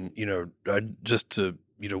 I mean, we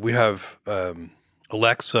have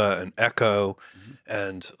Alexa and Echo,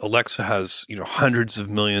 and Alexa has, hundreds of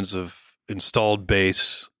millions of installed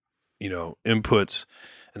base, inputs.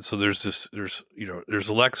 And so there's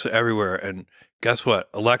Alexa everywhere. And guess what?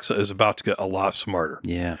 Alexa is about to get a lot smarter.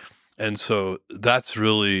 Yeah. And so that's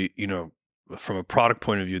really, from a product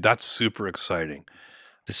point of view, that's super exciting.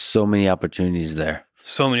 There's so many opportunities there.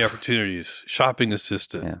 So many opportunities. Shopping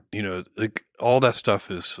assistant, like all that stuff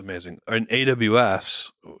is amazing. In AWS,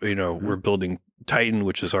 we're building Titan,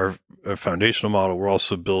 which is our foundational model. We're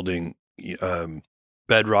also building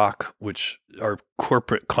Bedrock, which our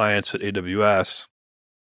corporate clients at AWS,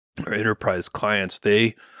 our enterprise clients,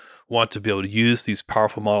 they want to be able to use these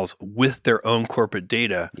powerful models with their own corporate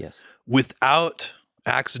data without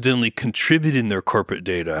accidentally contributing their corporate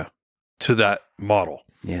data to that model.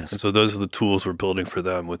 Yes. And so those are the tools we're building for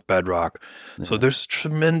them with Bedrock. Yeah. So there's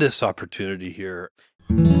tremendous opportunity here.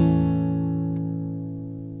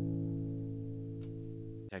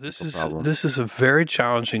 This is a very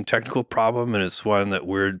challenging technical problem, and it's one that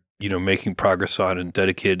we're making progress on and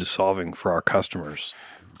dedicated to solving for our customers.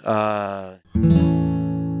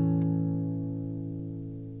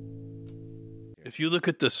 If you look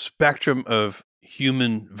at the spectrum of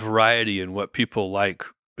human variety and what people like,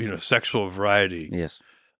 sexual variety. Yes.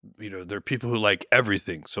 There are people who like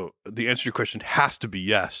everything. So the answer to your question has to be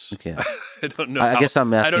yes. Okay. I don't know. I guess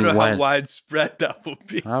I'm asking I don't know when. how widespread that will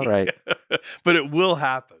be. All right. But it will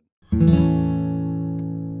happen.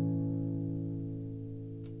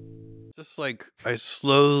 Just like I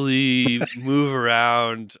slowly move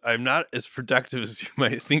around. I'm not as productive as you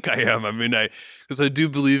might think I am. I mean, because I do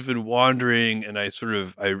believe in wandering, and I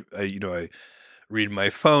read my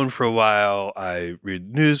phone for a while. I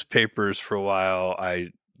read newspapers for a while.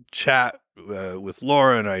 I chat with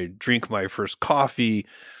Lauren. I drink my first coffee.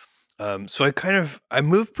 So I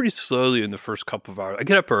move pretty slowly in the first couple of hours. I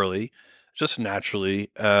get up early, just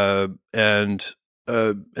naturally, and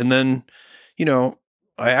then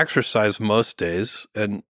I exercise most days,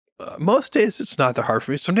 and most days it's not that hard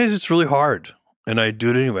for me. Some days it's really hard, and I do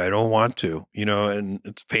it anyway. I don't want to, and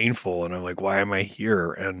it's painful, and I'm like, why am I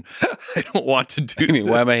here? And I don't want to do. I mean,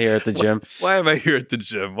 why am I here at the gym? Why am I here at the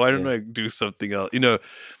gym? Why don't I do something else?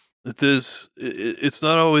 It's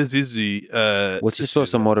not always easy. What's your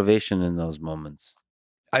source of motivation in those moments?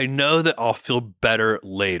 I know that I'll feel better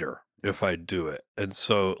later if I do it, and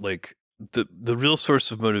so like. The real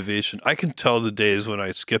source of motivation, I can tell the days when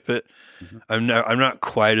I skip it. I'm not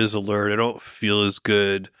quite as alert. I don't feel as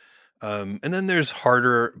good. And then there's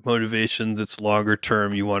harder motivations. It's longer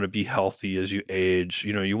term. You want to be healthy as you age.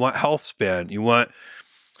 You want health span. You want,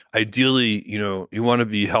 ideally, you want to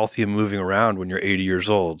be healthy and moving around when you're 80 years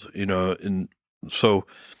old. And so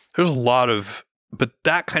there's a lot of. But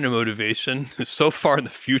that kind of motivation is so far in the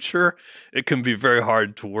future, it can be very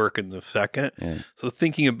hard to work in the second. Yeah. So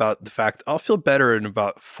thinking about the fact I'll feel better in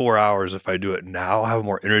about 4 hours if I do it now, I'll have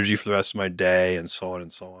more energy for the rest of my day, and so on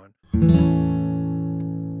and so on.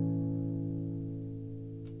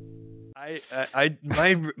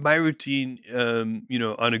 My routine,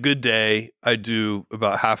 on a good day, I do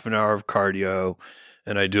about half an hour of cardio,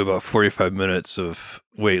 and I do about 45 minutes of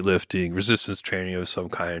weightlifting, resistance training of some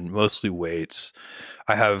kind, mostly weights.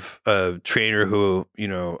 I have a trainer who,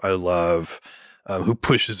 I love, who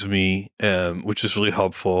pushes me, which is really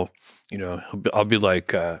helpful. I'll be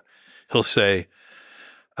like, he'll say,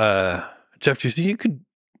 Jeff, do you think can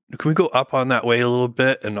we go up on that weight a little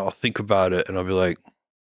bit? And I'll think about it and I'll be like,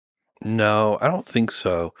 no, I don't think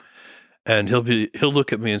so. And he'll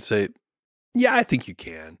look at me and say, yeah, I think you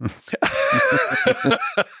can.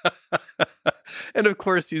 And of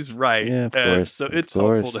course he's right. Yeah, of and course. So it's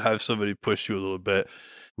helpful to have somebody push you a little bit.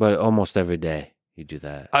 But almost every day you do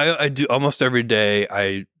that. I do almost every day.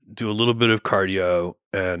 I do a little bit of cardio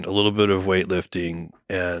and a little bit of weightlifting,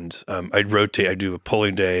 and I rotate. I do a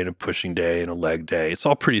pulling day and a pushing day and a leg day. It's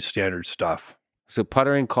all pretty standard stuff. So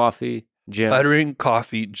puttering, coffee, gym. Puttering,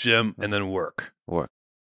 coffee, gym, and then work. Work.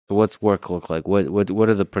 So what's work look like? What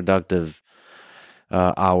are the productive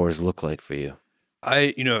hours look like for you?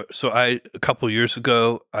 A couple of years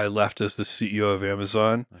ago, I left as the CEO of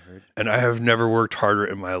Amazon, and I have never worked harder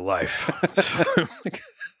in my life. So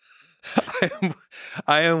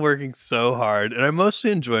I am working so hard, and I'm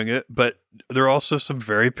mostly enjoying it, but there are also some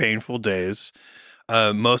very painful days.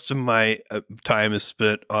 Most of my time is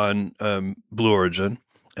spent on Blue Origin,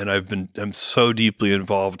 and I'm so deeply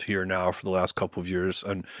involved here now for the last couple of years.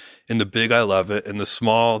 And in the big, I love it. In the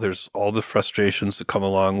small, there's all the frustrations that come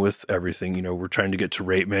along with everything. You know, we're trying to get to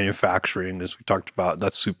rate manufacturing, as we talked about.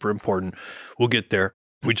 That's super important. We'll get there.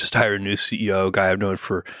 We just hired a new CEO, a guy I've known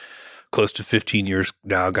for close to 15 years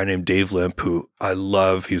now, a guy named Dave Limp, who I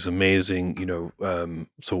love. He's amazing,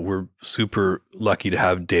 so we're super lucky to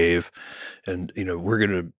have Dave, and, you're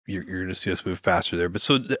going to see us move faster there. But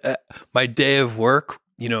so my day of work,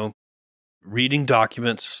 reading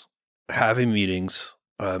documents, having meetings,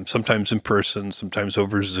 sometimes in person, sometimes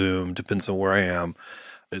over Zoom, depends on where I am.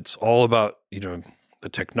 It's all about, the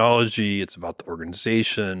technology. It's about the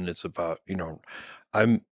organization. It's about,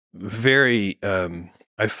 I'm very,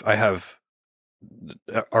 I have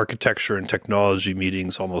architecture and technology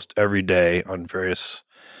meetings almost every day on various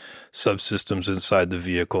subsystems inside the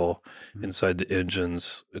vehicle, inside the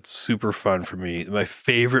engines. It's super fun for me. My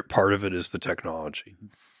favorite part of it is the technology.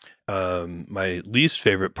 My least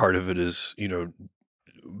favorite part of it is,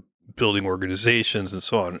 building organizations and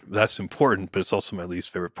so on. That's important, but it's also my least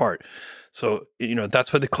favorite part. So,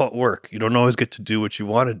 that's why they call it work. You don't always get to do what you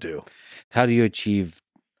want to do. How do you achieve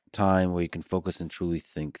time where you can focus and truly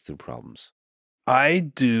think through problems? I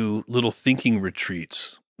do little thinking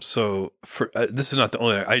retreats. So this is not the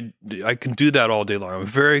only, I can do that all day long. I'm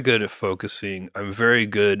very good at focusing. I'm very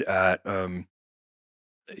good at, I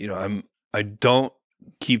don't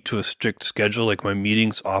keep to a strict schedule. Like my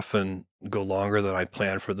meetings often go longer than I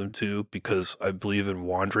plan for them to, because I believe in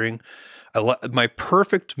wandering. My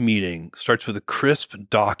perfect meeting starts with a crisp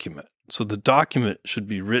document. So the document should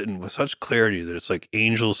be written with such clarity that it's like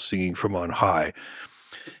angels singing from on high.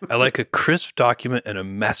 I like a crisp document and a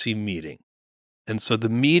messy meeting. And so the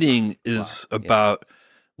meeting is about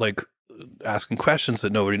like asking questions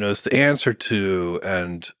that nobody knows the answer to,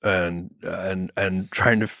 and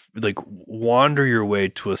trying to like wander your way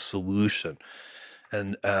to a solution.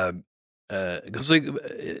 And because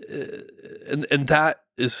and that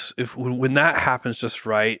is, when that happens just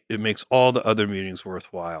right, it makes all the other meetings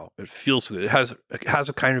worthwhile. It feels good. It has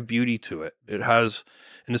a kind of beauty to it. It has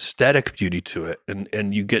an aesthetic beauty to it,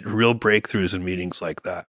 and you get real breakthroughs in meetings like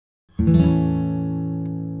that.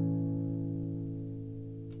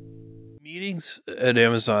 Meetings at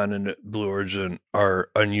Amazon and at Blue Origin are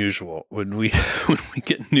unusual. When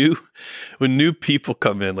new people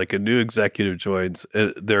come in, like a new executive joins,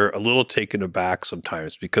 they're a little taken aback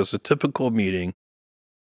sometimes, because a typical meeting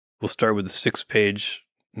will start with a 6-page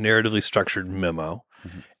narratively structured memo,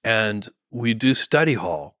 and we do study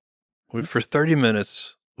hall. For 30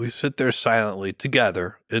 minutes, we sit there silently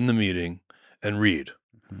together in the meeting and read,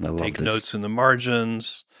 take notes in the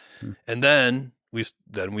margins, and then we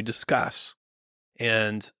discuss.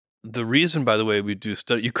 And the reason, by the way, we do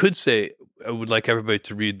study, you could say, I would like everybody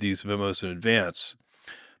to read these memos in advance,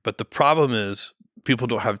 but the problem is people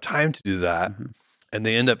don't have time to do that. And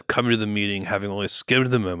they end up coming to the meeting having only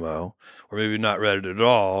skimmed the memo, or maybe not read it at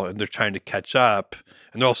all, and they're trying to catch up.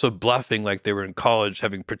 And they're also bluffing like they were in college,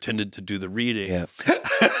 having pretended to do the reading. Yeah,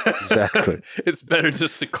 exactly. It's better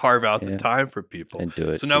just to carve out the time for people. And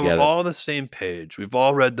do it So now together. We're all on the same page. We've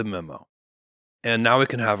all read the memo. And now we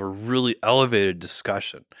can have a really elevated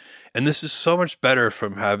discussion. And this is so much better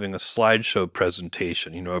from having a slideshow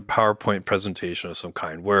presentation, a PowerPoint presentation of some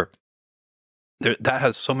kind, where that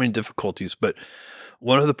has so many difficulties. But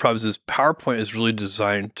one of the problems is PowerPoint is really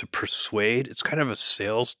designed to persuade. It's kind of a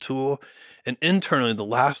sales tool. And internally, the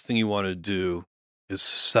last thing you want to do is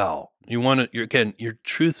sell. You're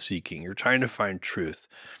truth seeking. You're trying to find truth.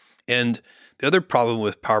 And the other problem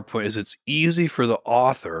with PowerPoint is it's easy for the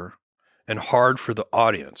author and hard for the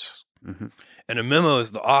audience. And a memo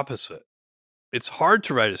is the opposite. it's hard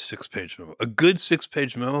to write a 6-page memo. A good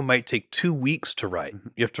 6-page memo might take 2 weeks to write.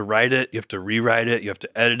 You have to write it, you have to rewrite it, you have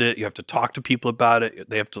to edit it, you have to talk to people about it.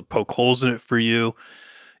 They have to poke holes in it for you.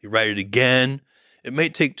 You write it again. It may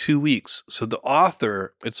take 2 weeks. So the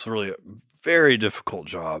author, it's really a very difficult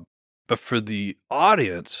job. But for the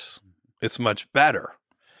audience, it's much better.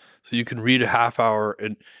 So you can read a half hour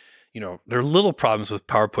and, there are little problems with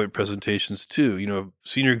PowerPoint presentations too.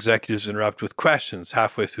 Senior executives interrupt with questions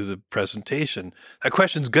halfway through the presentation. That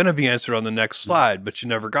question's going to be answered on the next slide, but you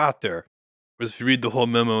never got there. Whereas if you read the whole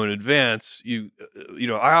memo in advance, I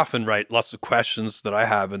often write lots of questions that I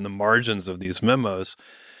have in the margins of these memos.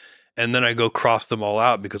 And then I go cross them all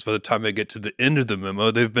out because by the time I get to the end of the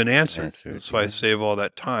memo, they've been answered. That's why I save all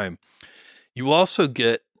that time. You also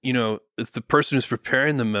get, if the person who's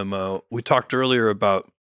preparing the memo, we talked earlier about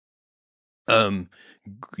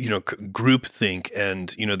groupthink and,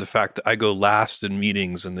 the fact that I go last in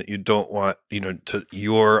meetings and that you don't want,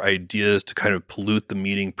 your ideas to kind of pollute the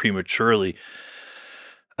meeting prematurely.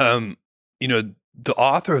 The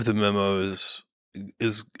author of the memo has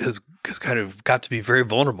kind of got to be very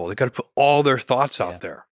vulnerable. They got to put all their thoughts out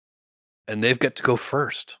there and they've got to go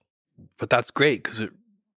first, but that's great because it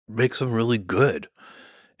makes them really good.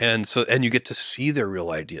 And you get to see their real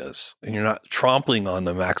ideas and you're not trampling on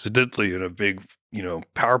them accidentally in a big,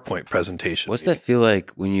 PowerPoint presentation. What's that feel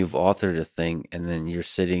like when you've authored a thing and then you're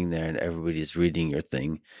sitting there and everybody's reading your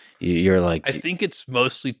thing? You're like, I think it's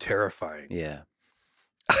mostly terrifying. Yeah.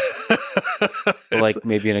 Like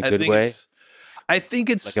maybe in a good way. I think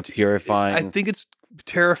it's like a purifying. I think it's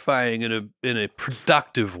terrifying in a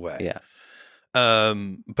productive way. Yeah.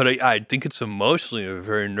 But I think it's emotionally a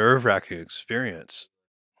very nerve-wracking experience.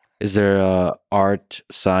 Is there art,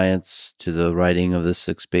 science to the writing of the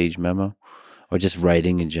 6-page memo, or just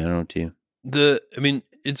writing in general too?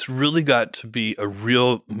 It's really got to be a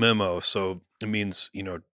real memo. So it means,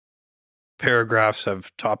 paragraphs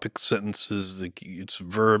have topic sentences, it's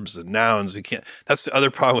verbs and nouns. That's the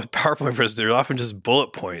other problem with PowerPoint presentations. They're often just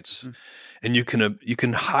bullet points, and you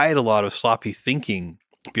can hide a lot of sloppy thinking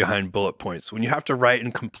behind bullet points. When you have to write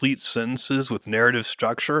in complete sentences with narrative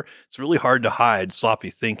structure, it's really hard to hide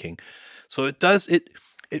sloppy thinking. So it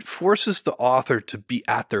forces the author to be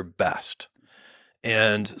at their best.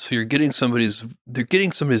 And so they're getting somebody's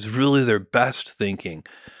really their best thinking.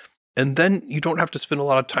 And then you don't have to spend a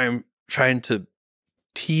lot of time trying to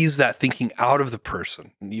tease that thinking out of the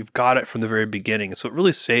person. You've got it from the very beginning. So it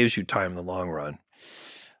really saves you time in the long run.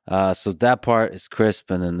 So that part is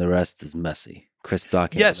crisp and then the rest is messy. Crisp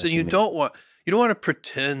document. Yes, and you don't want to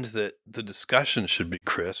pretend that the discussion should be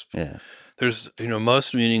crisp. Yeah. There's,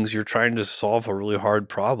 most meetings you're trying to solve a really hard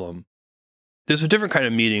problem. There's a different kind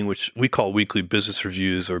of meeting, which we call weekly business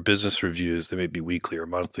reviews or business reviews. They may be weekly or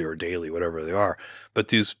monthly or daily, whatever they are. But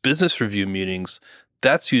these business review meetings,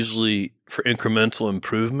 that's usually for incremental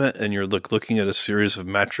improvement. And you're looking at a series of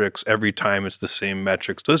metrics. Every time it's the same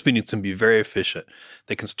metrics. Those meetings can be very efficient.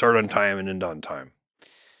 They can start on time and end on time.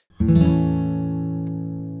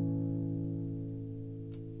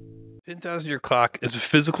 10,000-year clock is a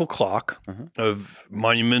physical clock of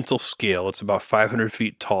monumental scale. It's about 500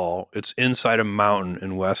 feet tall. It's inside a mountain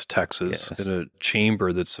in West Texas in a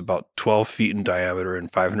chamber that's about 12 feet in diameter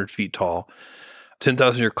and 500 feet tall.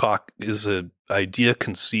 10,000-year clock is an idea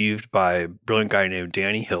conceived by a brilliant guy named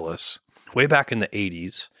Danny Hillis way back in the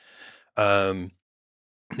 80s. The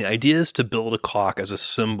idea is to build a clock as a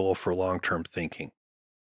symbol for long-term thinking.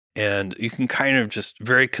 And you can kind of just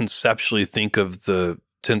very conceptually think of the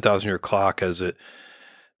 10,000-year clock as it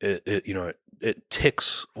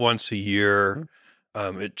ticks once a year.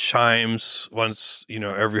 It chimes once,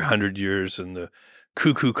 every 100 years, and the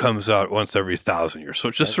cuckoo comes out once every 1,000 years. So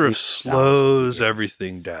it just sort of slows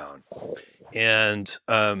everything down. And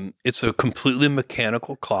it's a completely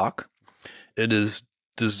mechanical clock. It is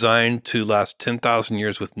designed to last 10,000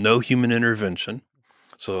 years with no human intervention.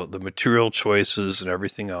 So the material choices and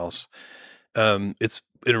everything else. It's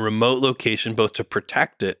in a remote location, both to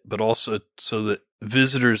protect it, but also so that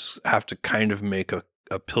visitors have to kind of make a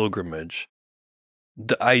pilgrimage.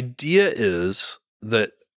 The idea is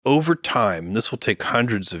that over time, and this will take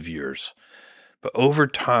hundreds of years, but over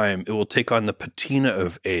time, it will take on the patina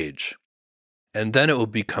of age. And then it will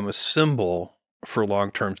become a symbol for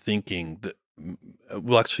long-term thinking that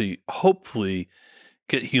will actually, hopefully,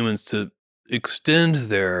 get humans to extend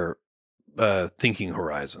their thinking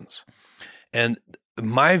horizons. And in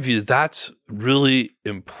my view, that's really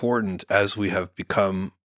important as we have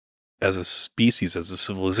become, as a species, as a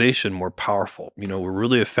civilization, more powerful. We're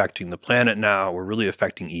really affecting the planet now. We're really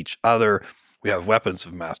affecting each other. We have weapons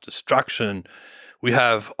of mass destruction. We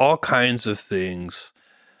have all kinds of things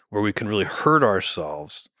where we can really hurt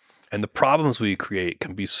ourselves. And the problems we create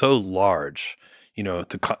can be so large,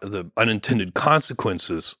 the unintended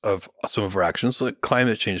consequences of some of our actions, like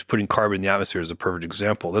climate change, putting carbon in the atmosphere is a perfect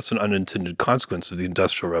example. That's an unintended consequence of the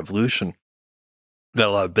Industrial Revolution. We got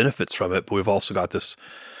a lot of benefits from it, but we've also got this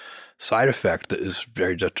side effect that is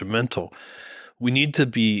very detrimental. We need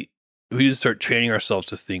to start training ourselves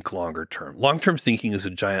to think longer term. Long-term thinking is a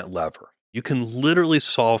giant lever. You can literally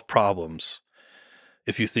solve problems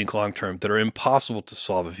if you think long-term that are impossible to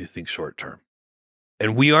solve if you think short-term.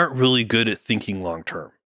 And we aren't really good at thinking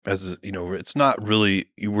long-term. It's not really,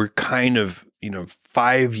 we're kind of,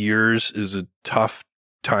 5 years is a tough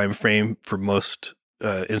time frame for most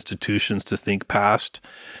institutions to think past.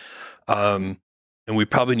 And we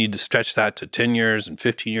probably need to stretch that to 10 years and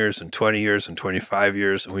 15 years and 20 years and 25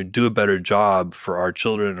 years. And we'd do a better job for our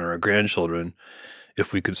children or our grandchildren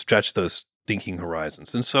if we could stretch those thinking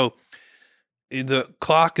horizons. And so the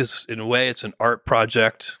clock is, in a way, it's an art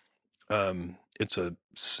project. It's a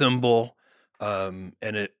symbol.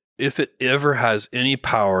 And if it ever has any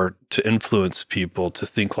power to influence people to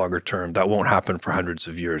think longer term, that won't happen for hundreds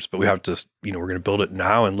of years. But we have to, we're going to build it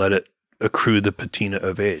now and let it accrue the patina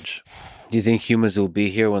of age. Do you think humans will be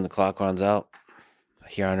here when the clock runs out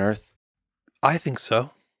here on Earth? I think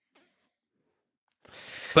so.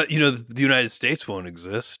 But, the United States won't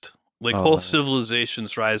exist. Like whole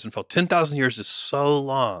civilizations rise and fall. 10,000 years is so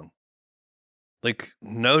long. Like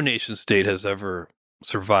no nation state has ever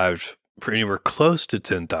survived for anywhere close to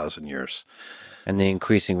 10,000 years. And the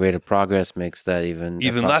increasing rate of progress makes that even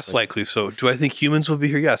less likely. So do I think humans will be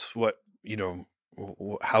here? Yes. What,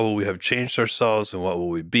 how will we have changed ourselves and what will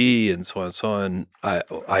we be and so on and so on?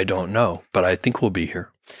 I don't know, but I think we'll be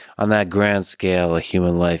here. On that grand scale, a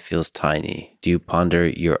human life feels tiny. Do you ponder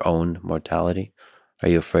your own mortality? Are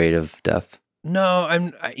you afraid of death? No,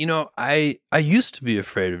 I used to be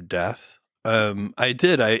afraid of death. I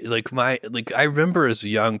did. I remember as a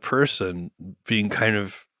young person being kind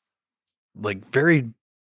of like very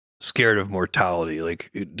scared of mortality,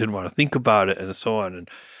 like didn't want to think about it and so on. And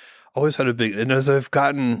always had and as I've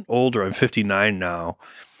gotten older, I'm 59 now.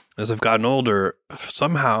 As I've gotten older,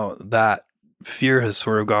 somehow that fear has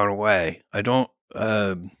sort of gone away. I don't,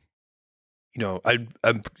 I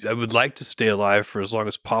would like to stay alive for as long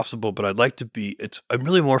as possible, but I'd like to I'm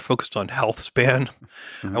really more focused on health span.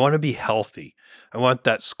 Mm-hmm. I want to be healthy. I want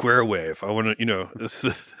that square wave. I want to, I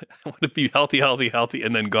want to be healthy,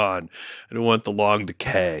 and then gone. I don't want the long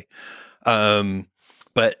decay. And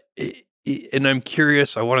I'm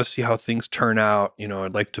curious. I want to see how things turn out.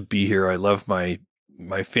 I'd like to be here. I love my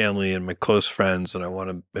family and my close friends, and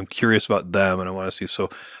I'm curious about them, and I want to see. So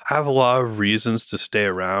I have a lot of reasons to stay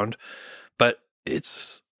around, but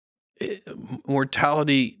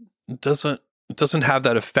mortality doesn't have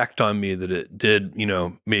that effect on me that it did,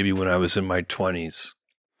 maybe when I was in my 20s.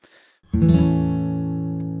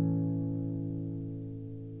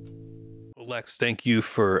 Lex, thank you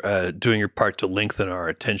for doing your part to lengthen our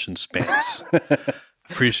attention spans.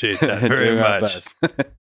 Appreciate that very much.